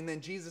walking. And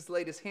then Jesus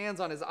laid his hands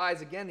on his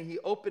eyes again, and he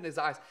opened his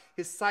eyes.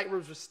 His sight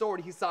was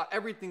restored. He saw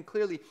everything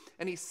clearly,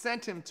 and he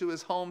sent him to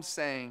his home,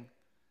 saying,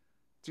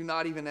 do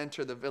not even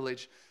enter the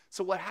village.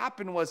 So what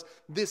happened was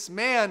this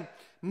man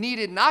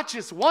needed not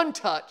just one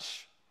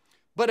touch,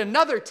 but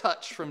another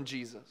touch from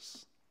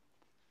Jesus.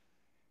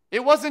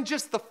 It wasn't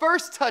just the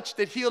first touch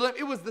that healed him,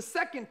 it was the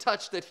second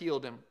touch that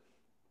healed him.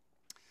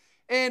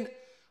 And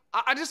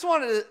I just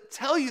wanted to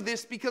tell you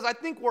this because I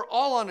think we're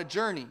all on a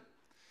journey.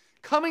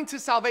 Coming to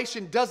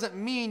salvation doesn't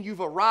mean you've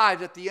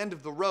arrived at the end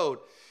of the road.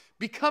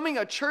 Becoming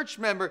a church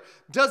member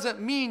doesn't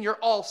mean you're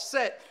all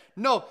set.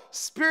 No,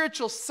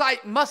 spiritual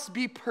sight must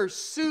be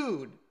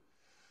pursued.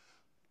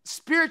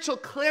 Spiritual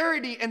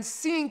clarity and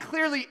seeing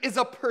clearly is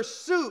a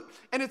pursuit,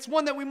 and it's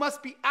one that we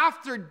must be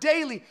after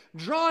daily,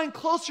 drawing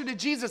closer to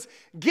Jesus,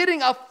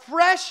 getting a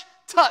fresh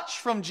touch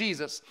from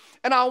Jesus.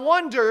 And I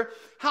wonder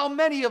how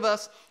many of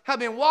us have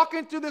been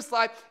walking through this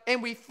life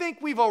and we think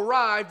we've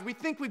arrived, we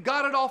think we've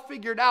got it all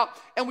figured out,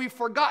 and we've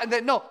forgotten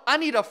that, no, I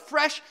need a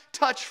fresh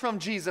touch from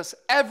Jesus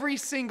every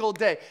single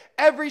day,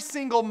 every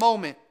single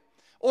moment,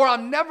 or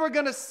I'm never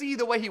going to see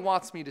the way he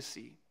wants me to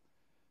see.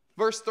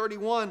 Verse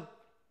 31,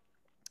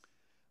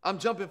 I'm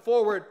jumping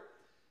forward,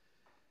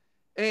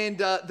 and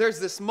there's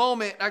this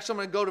moment. Actually, I'm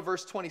going to go to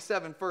verse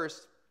 27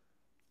 first.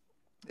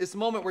 This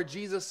moment where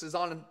Jesus is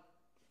on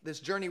this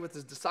journey with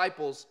his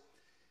disciples,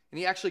 and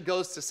he actually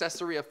goes to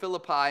Caesarea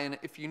Philippi. And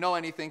if you know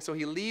anything, so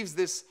he leaves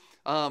this,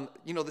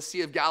 the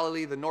Sea of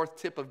Galilee, the north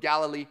tip of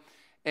Galilee,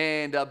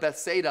 and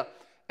Bethsaida,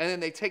 and then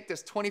they take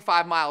this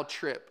 25-mile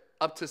trip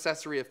up to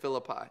Caesarea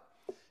Philippi.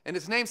 And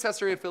it's named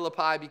Caesarea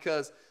Philippi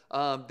because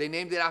they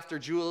named it after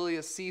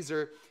Julius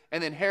Caesar,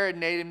 and then Herod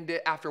named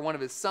it after one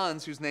of his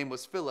sons whose name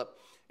was Philip.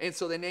 And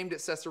so they named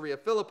it Caesarea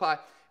Philippi.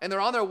 And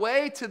they're on their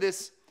way to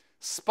this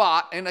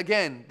spot. And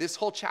again, this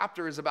whole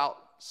chapter is about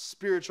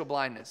spiritual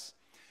blindness.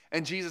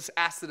 And Jesus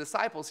asked the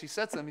disciples, he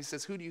said to them, he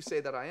says, who do you say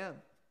that I am?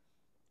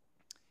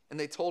 And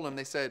they told him,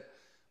 they said,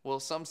 well,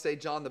 some say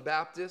John the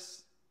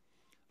Baptist.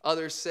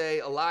 Others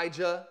say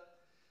Elijah.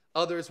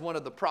 Others one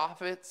of the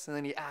prophets. And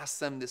then he asks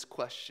them this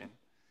question.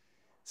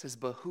 He says,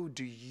 but who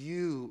do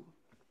you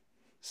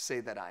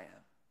say that I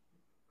am?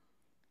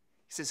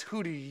 He says,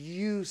 who do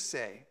you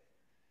say?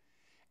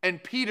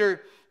 And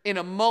Peter, in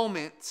a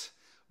moment,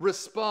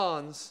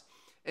 responds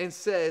and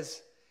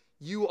says,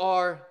 you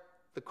are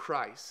the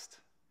Christ.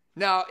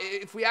 Now,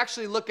 if we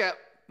actually look at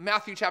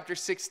Matthew chapter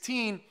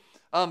 16,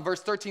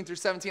 verse 13 through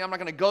 17, I'm not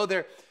going to go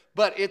there,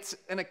 but it's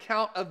an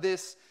account of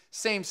this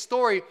same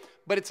story,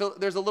 but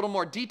there's a little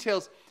more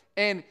details.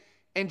 And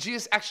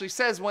Jesus actually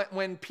says,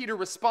 when Peter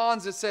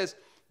responds, it says,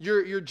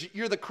 you're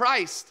the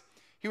Christ.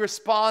 He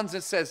responds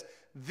and says,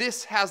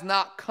 this has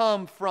not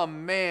come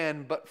from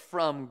man, but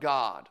from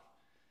God.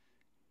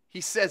 He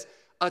says,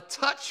 a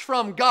touch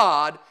from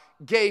God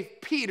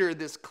gave Peter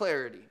this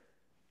clarity.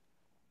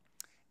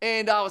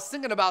 And I was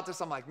thinking about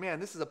this. I'm like, man,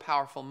 this is a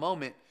powerful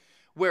moment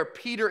where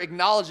Peter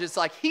acknowledges,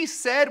 like, he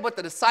said what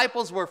the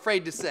disciples were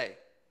afraid to say.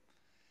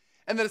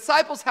 And the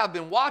disciples have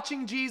been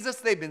watching Jesus.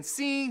 They've been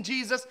seeing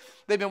Jesus.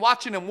 They've been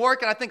watching him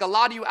work. And I think a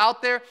lot of you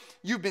out there,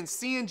 you've been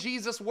seeing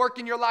Jesus work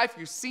in your life.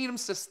 You've seen him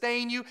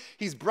sustain you.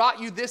 He's brought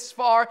you this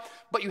far,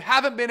 but you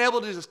haven't been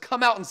able to just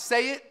come out and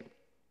say it.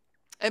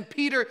 And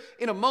Peter,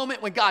 in a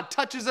moment when God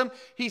touches him,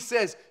 he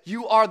says,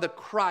 "You are the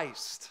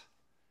Christ."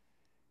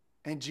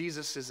 And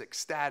Jesus is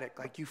ecstatic,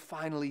 like, you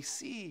finally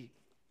see.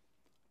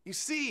 You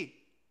see.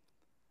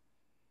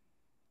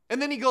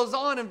 And then he goes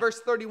on in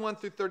verse 31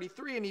 through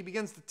 33, and he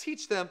begins to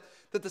teach them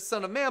that the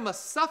Son of Man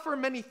must suffer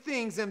many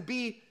things and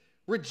be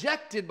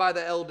rejected by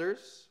the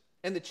elders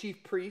and the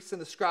chief priests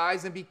and the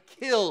scribes and be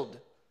killed.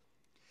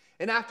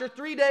 And after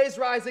 3 days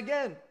rise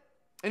again.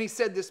 And he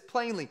said this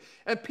plainly.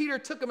 And Peter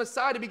took him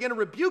aside and began to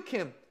rebuke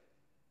him.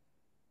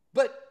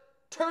 But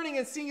turning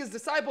and seeing his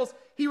disciples,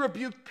 he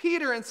rebuked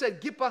Peter and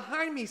said, "Get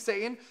behind me,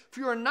 Satan, for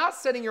you are not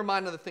setting your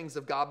mind on the things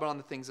of God, but on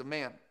the things of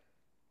man."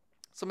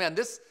 So man,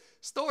 this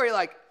story,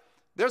 like,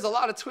 there's a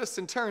lot of twists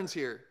and turns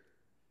here.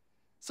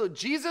 So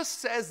Jesus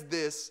says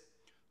this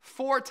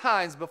 4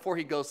 times before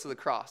he goes to the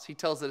cross. He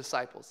tells the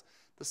disciples,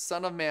 the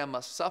Son of Man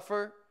must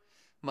suffer,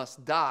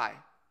 must die,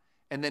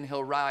 and then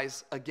he'll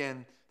rise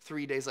again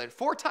 3 days later.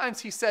 4 times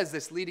he says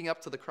this leading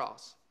up to the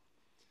cross.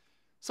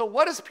 So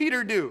what does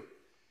Peter do?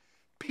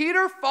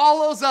 Peter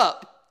follows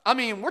up. I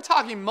mean, we're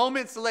talking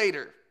moments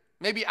later,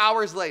 maybe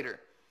hours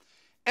later.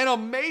 An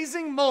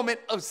amazing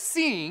moment of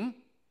seeing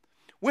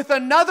with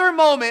another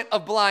moment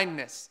of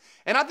blindness.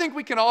 And I think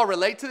we can all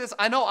relate to this.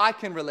 I know I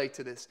can relate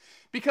to this.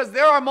 Because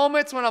there are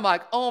moments when I'm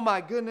like, oh my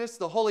goodness,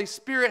 the Holy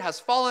Spirit has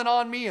fallen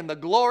on me and the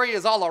glory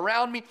is all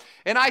around me.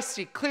 And I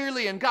see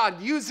clearly and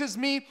God uses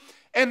me.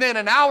 And then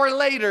an hour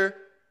later,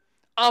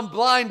 I'm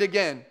blind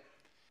again.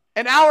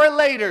 An hour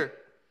later,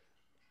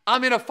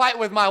 I'm in a fight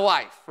with my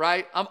wife,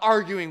 right? I'm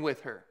arguing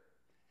with her.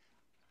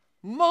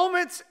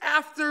 Moments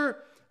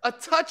after a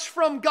touch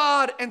from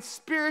God and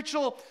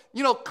spiritual,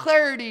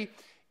 clarity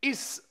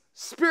is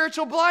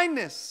spiritual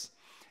blindness.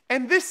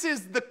 And this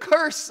is the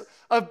curse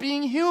of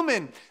being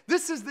human.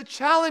 This is the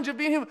challenge of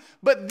being human.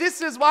 But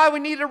this is why we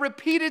need a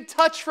repeated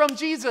touch from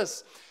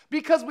Jesus.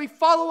 Because we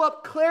follow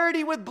up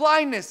clarity with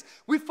blindness.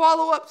 We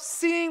follow up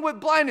seeing with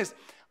blindness.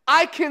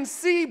 I can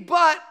see,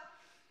 but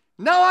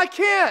no, I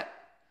can't.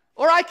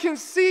 Or I can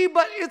see,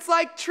 but it's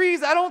like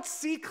trees. I don't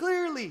see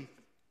clearly.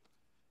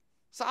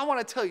 So I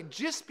want to tell you,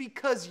 just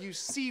because you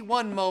see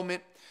one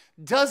moment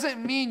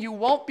doesn't mean you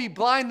won't be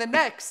blind the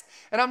next.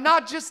 And I'm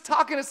not just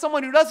talking to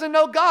someone who doesn't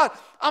know God.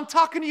 I'm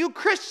talking to you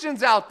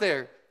Christians out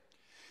there.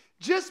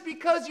 Just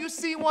because you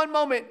see one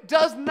moment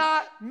does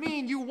not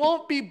mean you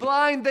won't be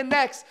blind the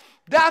next.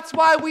 That's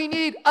why we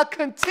need a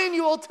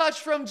continual touch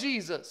from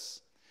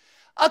Jesus.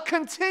 A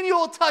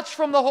continual touch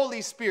from the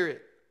Holy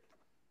Spirit.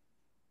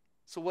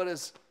 So what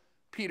does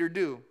Peter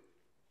do?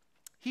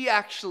 He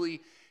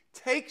actually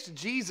takes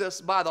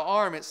Jesus by the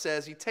arm, it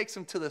says. He takes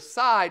him to the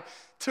side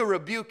to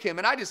rebuke him.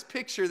 And I just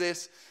picture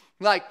this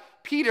like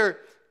Peter,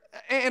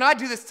 and I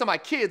do this to my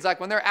kids, like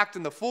when they're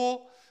acting the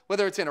fool,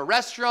 whether it's in a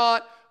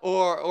restaurant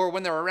or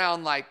when they're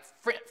around like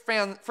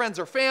friends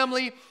or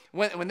family.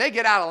 When they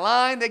get out of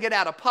line, they get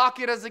out of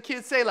pocket, as the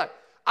kids say, like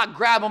I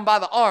grab them by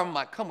the arm, I'm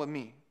like, come with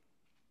me,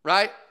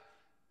 right?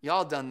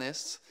 Y'all done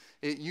this.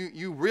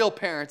 You real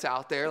parents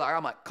out there, like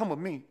I'm like, come with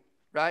me,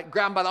 right?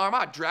 Grab them by the arm,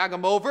 I drag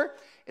them over,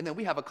 and then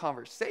we have a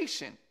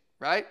conversation,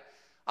 right?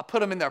 I put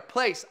them in their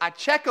place. I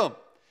check them.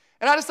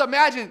 And I just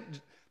imagine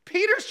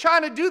Peter's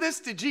trying to do this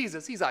to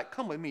Jesus. He's like,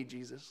 come with me,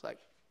 Jesus. Like,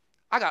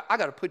 I got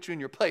to put you in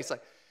your place.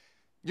 Like,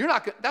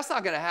 that's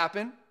not going to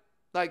happen.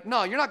 Like,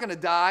 no, you're not going to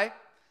die.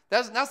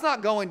 That's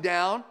not going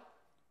down.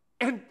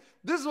 And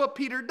this is what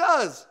Peter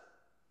does.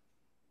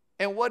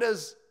 And what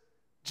does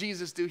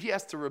Jesus do? He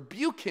has to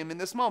rebuke him in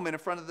this moment in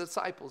front of the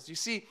disciples. You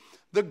see,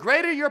 the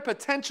greater your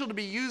potential to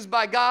be used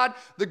by God,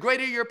 the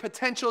greater your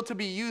potential to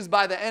be used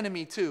by the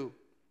enemy too.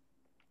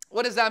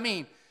 What does that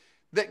mean?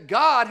 That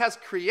God has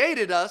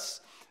created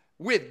us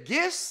with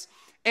gifts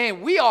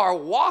and we are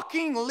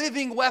walking,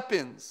 living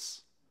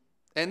weapons.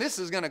 And this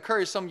is going to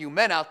encourage some of you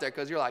men out there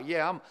because you're like,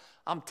 yeah,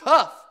 I'm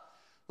tough.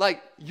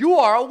 Like, you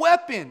are a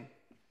weapon.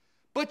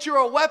 But you're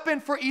a weapon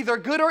for either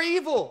good or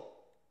evil.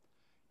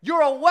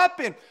 You're a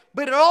weapon.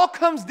 But it all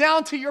comes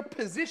down to your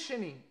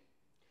positioning.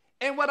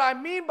 And what I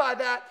mean by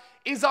that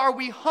is, are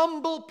we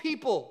humble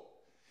people?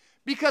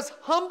 Because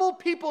humble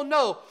people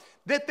know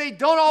that they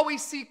don't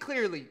always see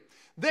clearly.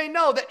 They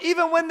know that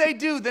even when they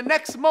do, the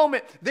next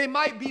moment they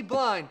might be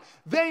blind.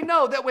 They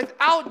know that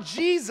without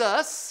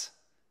Jesus,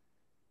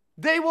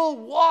 they will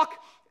walk,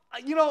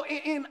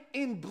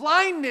 in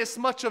blindness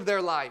much of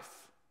their life.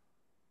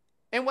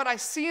 And what I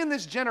see in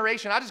this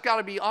generation, I just got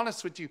to be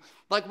honest with you,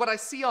 like what I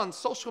see on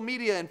social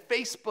media and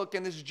Facebook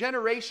and this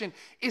generation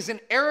is an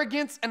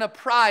arrogance and a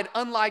pride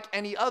unlike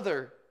any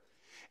other.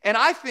 And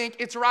I think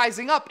it's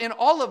rising up in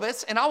all of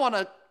us, and I want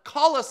to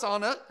call us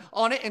on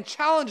it and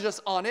challenge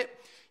us on it.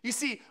 You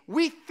see,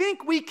 we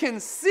think we can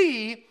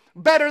see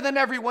better than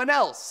everyone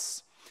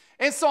else.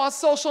 And so on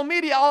social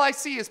media, all I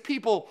see is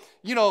people,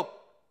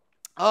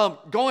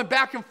 going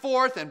back and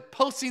forth and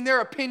posting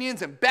their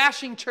opinions and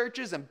bashing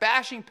churches and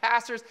bashing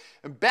pastors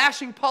and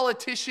bashing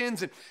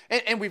politicians.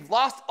 And we've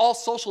lost all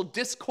social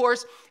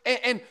discourse.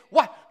 And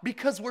why?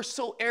 Because we're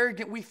so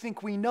arrogant, we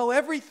think we know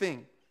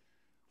everything.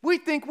 We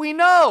think we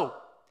know.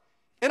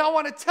 And I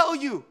want to tell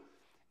you,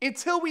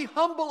 until we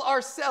humble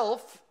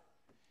ourselves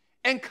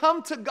and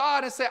come to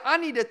God and say, I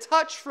need a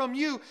touch from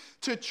you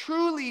to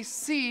truly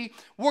see.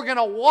 We're going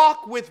to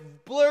walk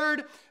with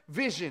blurred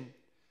vision.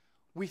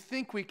 We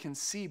think we can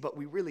see, but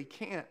we really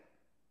can't.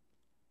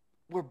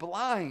 We're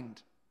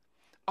blind.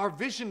 Our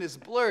vision is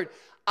blurred.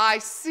 I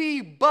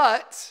see,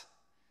 but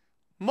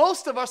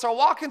most of us are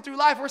walking through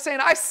life, we're saying,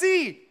 I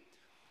see.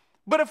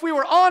 But if we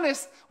were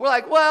honest, we're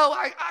like, well,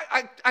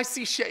 I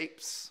see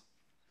shapes.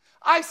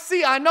 I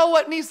see, I know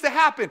what needs to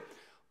happen.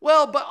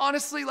 Well, but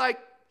honestly, like,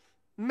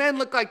 men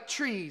look like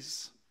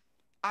trees.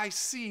 I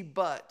see,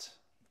 but.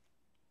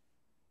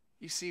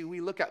 You see,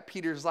 we look at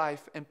Peter's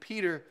life, and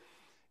Peter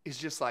is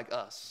just like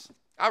us.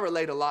 I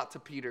relate a lot to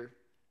Peter.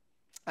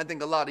 I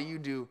think a lot of you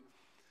do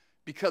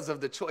because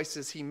of the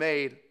choices he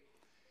made.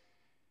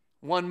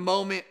 One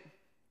moment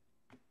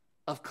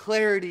of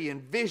clarity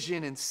and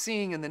vision and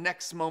seeing, and the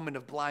next moment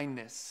of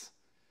blindness.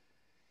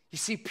 You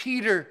see,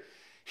 Peter,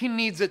 he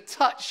needs a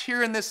touch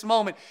here in this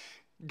moment.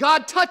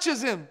 God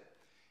touches him,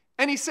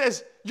 and he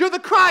says, you're the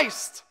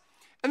Christ.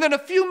 And then a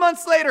few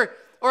months later,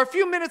 or a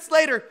few minutes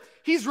later,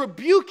 he's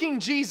rebuking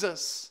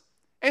Jesus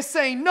and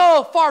saying,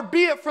 no, far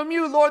be it from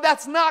you, Lord,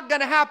 that's not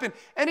going to happen.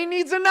 And he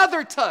needs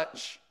another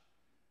touch.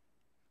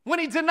 When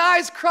he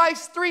denies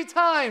Christ 3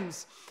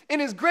 times in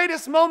his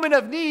greatest moment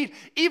of need,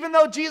 even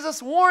though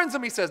Jesus warns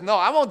him, he says, no,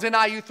 I won't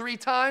deny you 3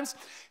 times.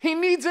 He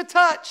needs a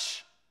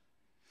touch.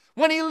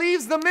 When he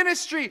leaves the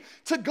ministry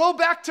to go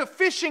back to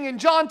fishing in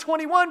John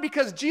 21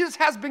 because Jesus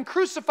has been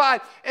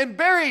crucified and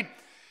buried,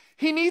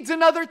 he needs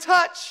another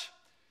touch.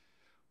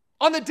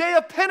 On the day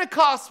of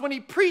Pentecost, when he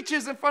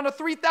preaches in front of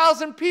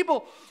 3,000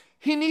 people,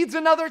 he needs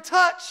another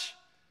touch.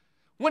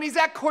 When he's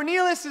at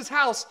Cornelius'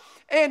 house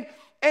and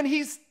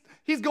he's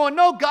going,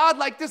 no, God,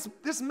 like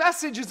this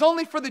message is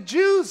only for the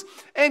Jews.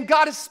 And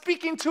God is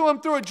speaking to him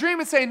through a dream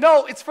and saying,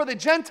 no, it's for the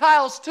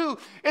Gentiles too.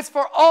 It's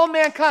for all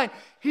mankind.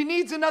 He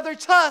needs another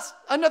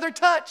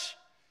touch.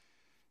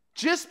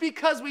 Just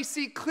because we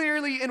see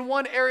clearly in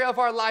one area of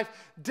our life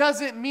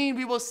doesn't mean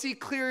we will see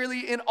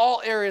clearly in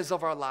all areas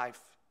of our life.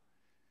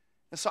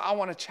 And so I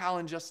want to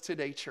challenge us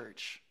today,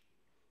 church,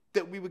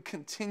 that we would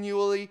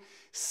continually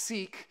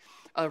seek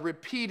a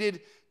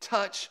repeated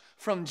touch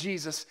from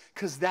Jesus,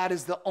 because that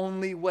is the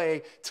only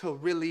way to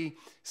really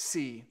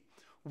see.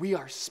 We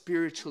are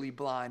spiritually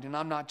blind, and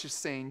I'm not just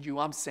saying you,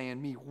 I'm saying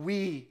me.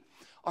 We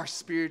are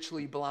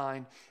spiritually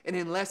blind, and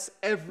unless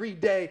every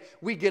day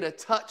we get a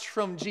touch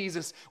from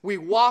Jesus, we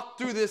walk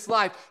through this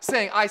life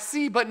saying, I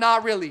see, but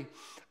not really.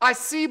 I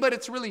see, but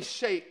it's really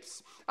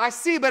shapes. I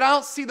see, but I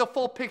don't see the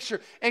full picture.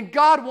 And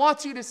God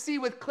wants you to see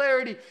with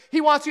clarity. He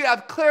wants you to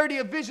have clarity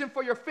of vision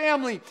for your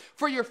family,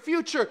 for your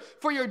future,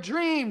 for your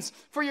dreams,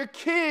 for your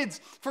kids,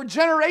 for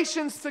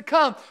generations to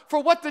come,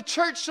 for what the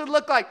church should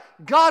look like.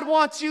 God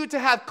wants you to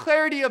have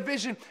clarity of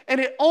vision, and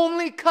it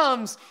only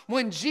comes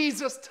when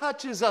Jesus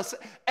touches us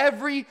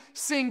every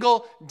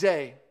single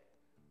day.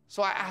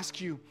 So I ask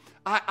you,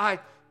 I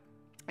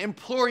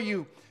implore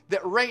you,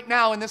 that right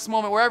now in this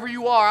moment, wherever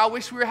you are, I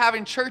wish we were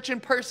having church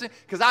in person,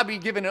 because I'd be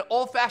giving an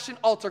old-fashioned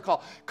altar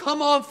call.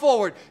 Come on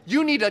forward.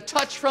 You need a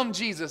touch from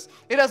Jesus.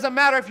 It doesn't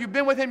matter if you've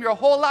been with him your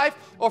whole life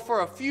or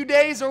for a few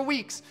days or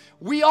weeks.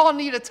 We all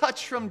need a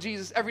touch from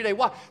Jesus every day.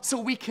 Why? So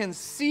we can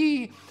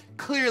see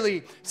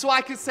clearly. So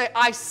I can say,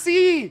 I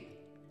see.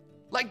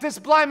 Like this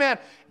blind man,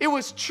 it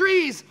was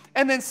trees,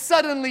 and then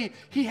suddenly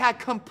he had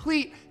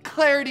complete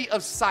clarity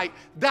of sight.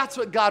 That's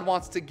what God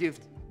wants to give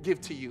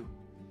to you.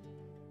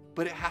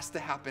 But it has to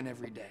happen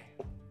every day.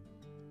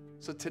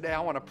 So today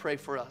I want to pray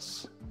for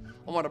us.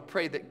 I want to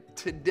pray that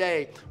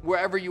today,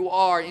 wherever you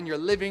are, in your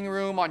living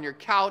room, on your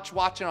couch,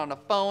 watching on a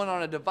phone,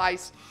 on a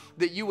device,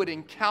 that you would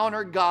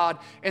encounter God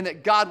and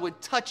that God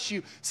would touch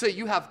you so that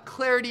you have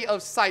clarity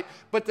of sight.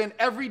 But then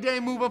every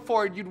day moving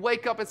forward, you'd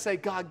wake up and say,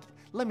 God,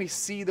 let me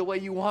see the way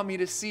you want me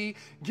to see.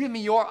 Give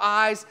me your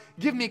eyes.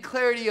 Give me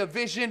clarity of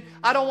vision.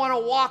 I don't want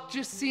to walk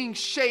just seeing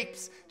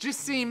shapes,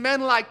 just seeing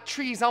men like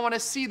trees. I want to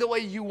see the way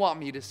you want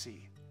me to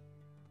see.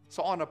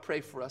 So I want to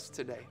pray for us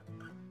today.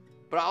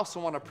 But I also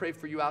want to pray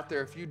for you out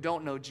there if you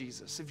don't know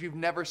Jesus, if you've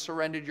never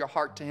surrendered your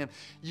heart to him.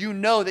 You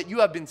know that you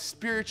have been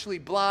spiritually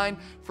blind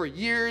for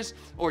years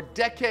or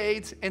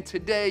decades, and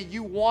today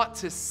you want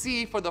to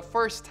see for the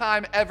first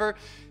time ever.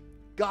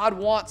 God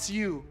wants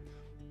you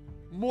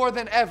more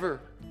than ever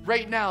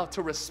right now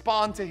to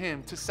respond to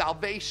him, to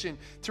salvation,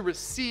 to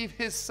receive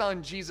his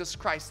son, Jesus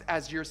Christ,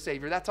 as your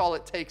Savior. That's all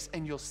it takes,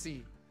 and you'll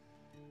see.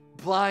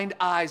 Blind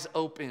eyes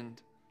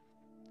opened.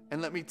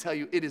 And let me tell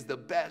you, it is the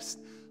best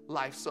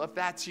life. So if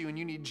that's you and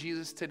you need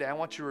Jesus today, I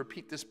want you to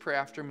repeat this prayer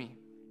after me.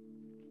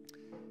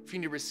 If you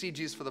need to receive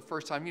Jesus for the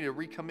first time, you need to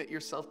recommit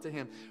yourself to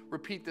him.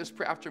 Repeat this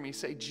prayer after me.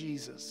 Say,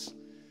 Jesus,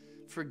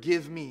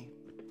 forgive me.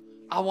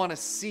 I want to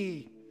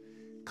see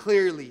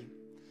clearly.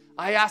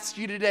 I ask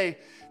you today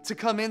to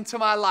come into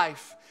my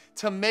life,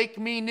 to make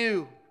me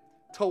new,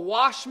 to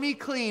wash me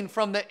clean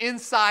from the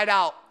inside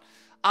out.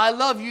 I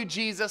love you,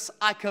 Jesus.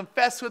 I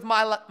confess with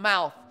my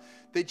mouth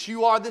that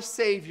you are the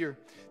Savior,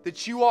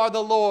 that you are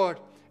the Lord,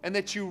 and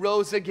that you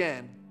rose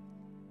again.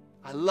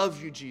 I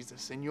love you,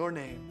 Jesus. In your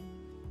name,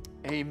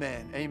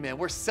 Amen. Amen.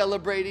 We're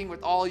celebrating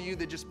with all you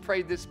that just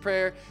prayed this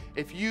prayer.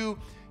 If you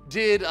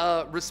did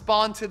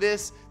respond to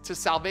this, to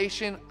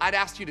salvation, I'd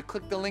ask you to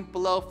click the link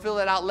below, fill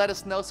it out, let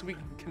us know so we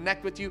can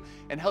connect with you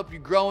and help you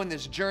grow in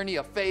this journey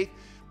of faith.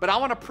 But I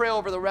want to pray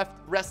over the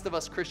rest of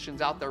us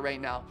Christians out there right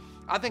now.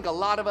 I think a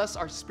lot of us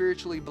are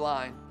spiritually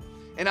blind.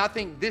 And I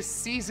think this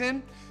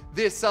season,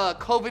 this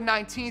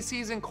COVID-19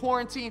 season,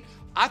 quarantine,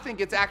 I think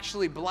it's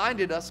actually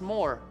blinded us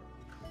more.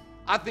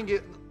 I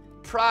think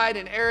pride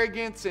and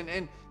arrogance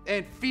and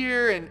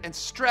fear and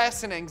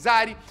stress and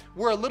anxiety,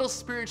 we're a little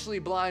spiritually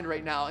blind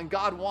right now, and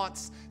God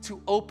wants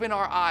to open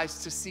our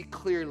eyes to see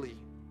clearly.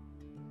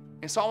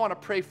 And so I want to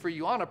pray for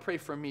you. I want to pray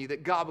for me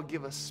that God would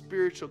give us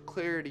spiritual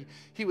clarity.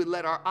 He would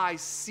let our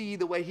eyes see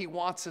the way He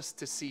wants us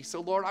to see.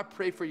 So Lord, I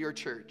pray for your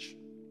church.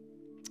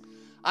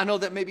 I know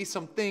that maybe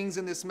some things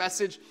in this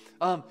message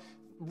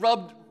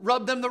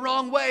rubbed them the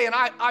wrong way, and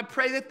I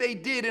pray that they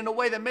did in a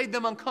way that made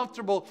them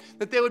uncomfortable,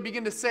 that they would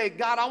begin to say,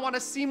 God, I want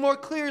to see more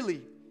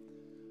clearly.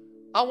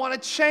 I want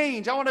to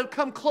change. I want to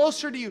come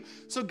closer to you.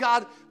 So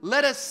God,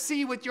 let us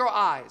see with your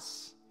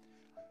eyes.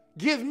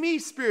 Give me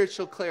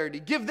spiritual clarity.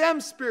 Give them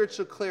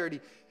spiritual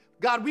clarity.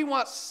 God, we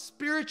want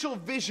spiritual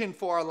vision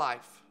for our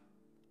life.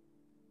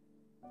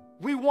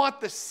 We want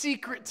the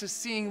secret to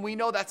seeing. We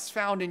know that's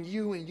found in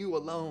you and you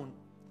alone.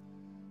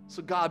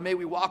 So God, may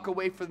we walk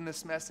away from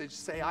this message,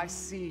 say, I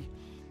see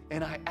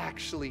and I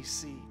actually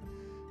see.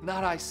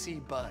 Not I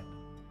see, but.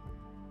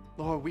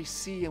 Lord, we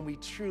see and we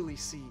truly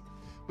see.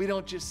 We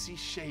don't just see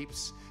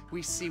shapes,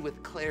 we see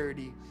with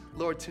clarity.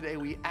 Lord, today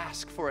we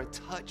ask for a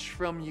touch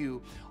from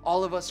you.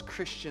 All of us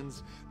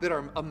Christians that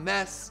are a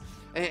mess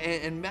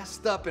and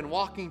messed up and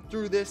walking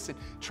through this and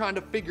trying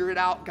to figure it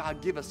out,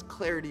 God, give us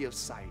clarity of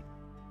sight.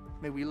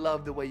 May we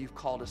love the way you've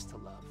called us to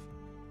love.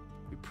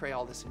 We pray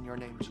all this in your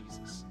name,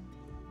 Jesus.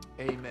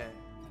 Amen.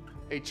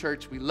 Hey,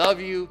 church, we love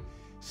you.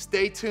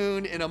 Stay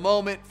tuned in a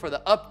moment for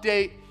the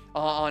update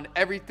on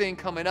everything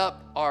coming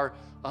up, our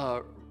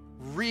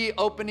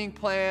reopening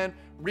plan,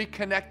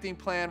 reconnecting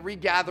plan,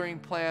 regathering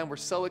plan. We're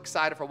so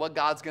excited for what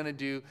God's going to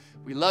do.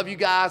 We love you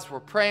guys. We're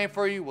praying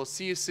for you. We'll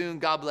see you soon.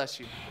 God bless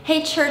you.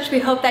 Hey, church, we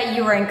hope that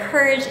you were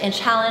encouraged and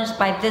challenged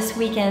by this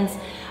weekend's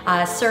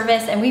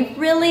service, and we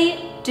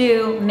really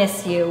do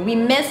miss you. We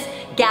miss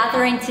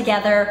gathering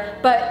together,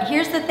 but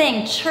here's the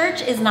thing,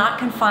 church is not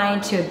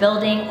confined to a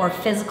building or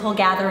physical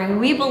gathering.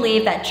 We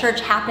believe that church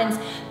happens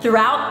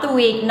throughout the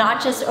week,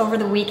 not just over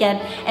the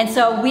weekend. And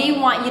so we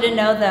want you to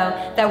know,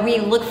 though, that we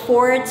look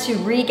forward to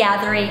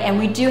regathering, and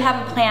we do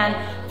have a plan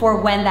for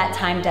when that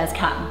time does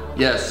come.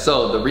 Yes,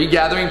 so the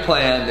regathering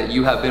plan that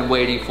you have been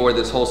waiting for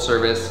this whole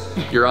service,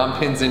 you're on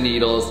pins and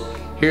needles.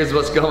 Here's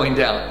what's going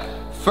down.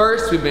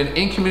 First, we've been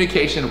in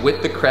communication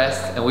with the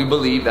Crest, and we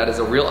believe that is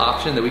a real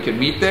option that we can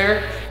meet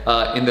there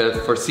in the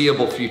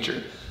foreseeable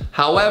future.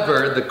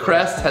 However, the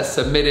Crest has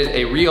submitted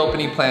a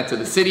reopening plan to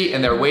the city,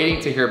 and they're waiting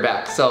to hear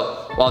back.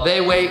 So while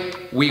they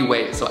wait, we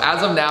wait. So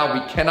as of now, we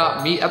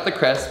cannot meet at the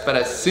Crest, but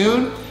as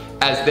soon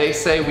as they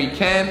say we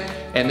can,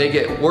 and they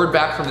get word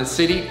back from the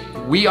city,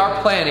 we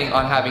are planning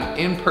on having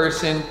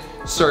in-person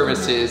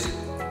services,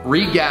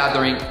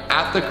 regathering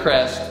at the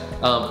Crest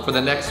for the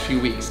next few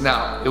weeks.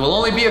 Now, it will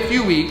only be a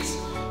few weeks,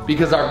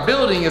 because our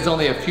building is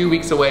only a few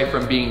weeks away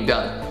from being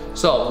done.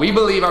 So we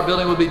believe our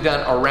building will be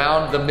done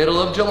around the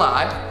middle of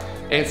July.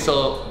 And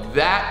so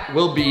that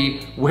will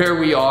be where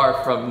we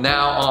are from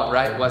now on,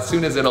 right? Well, as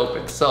soon as it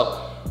opens. So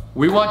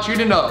we want you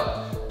to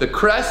know the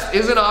Crest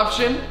is an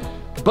option,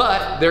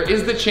 but there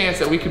is the chance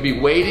that we could be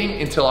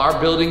waiting until our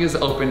building is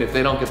open if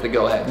they don't get the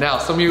go ahead. Now,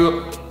 some of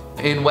you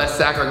in West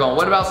Sac are going,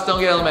 what about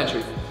Stonegate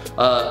Elementary?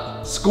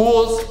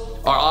 Schools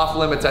are off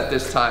limits at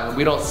this time.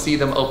 We don't see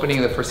them opening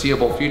in the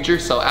foreseeable future.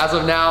 So as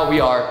of now, we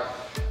are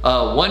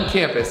one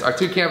campus. Our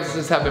two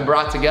campuses have been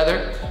brought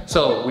together.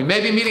 So we may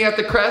be meeting at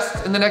the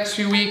Crest in the next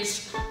few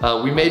weeks.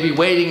 We may be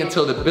waiting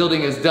until the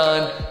building is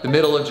done, the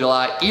middle of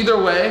July. Either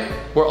way,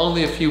 we're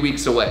only a few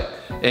weeks away.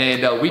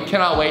 And we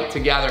cannot wait to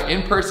gather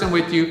in person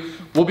with you.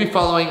 We'll be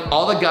following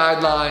all the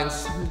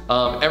guidelines,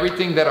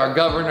 everything that our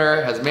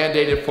governor has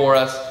mandated for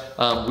us.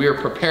 We are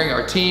preparing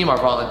our team, our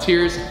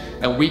volunteers,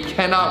 and we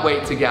cannot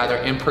wait to gather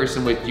in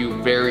person with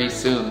you very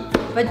soon.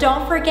 But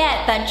don't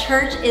forget that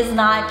church is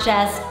not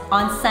just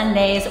on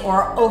Sundays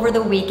or over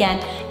the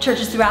weekend. Church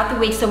is throughout the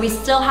week, so we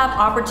still have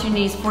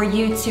opportunities for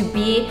you to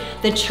be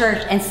the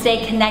church and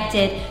stay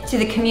connected to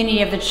the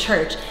community of the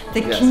church.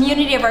 The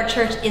community of our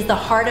church is the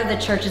heart of the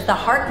church, is the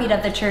heartbeat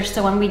of the church.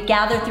 So when we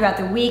gather throughout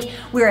the week,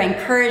 we're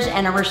encouraged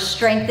and we're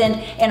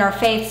strengthened in our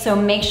faith. So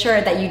make sure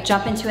that you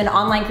jump into an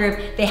online group.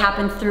 They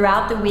happen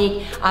throughout the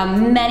week,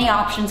 many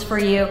options for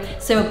you.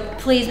 So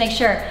please make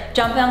sure,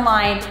 jump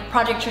online,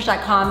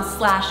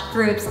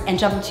 projectchurch.com/groups, and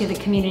jump into the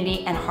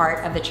community and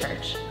heart of the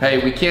church. Hey,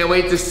 we can't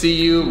wait to see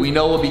you. We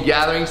know we'll be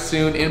gathering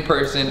soon in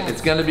person. Yes.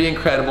 It's gonna be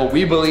incredible.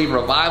 We believe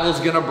revival's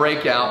gonna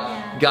break out.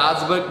 Yes.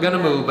 God's gonna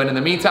move, but in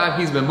the meantime,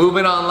 He's been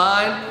moving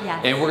online,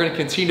 yes, and we're gonna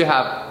continue to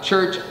have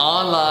church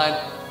online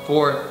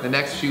for the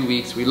next few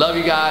weeks. We love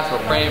you guys.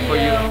 We're praying for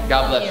you.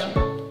 God bless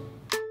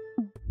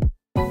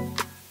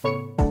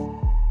you.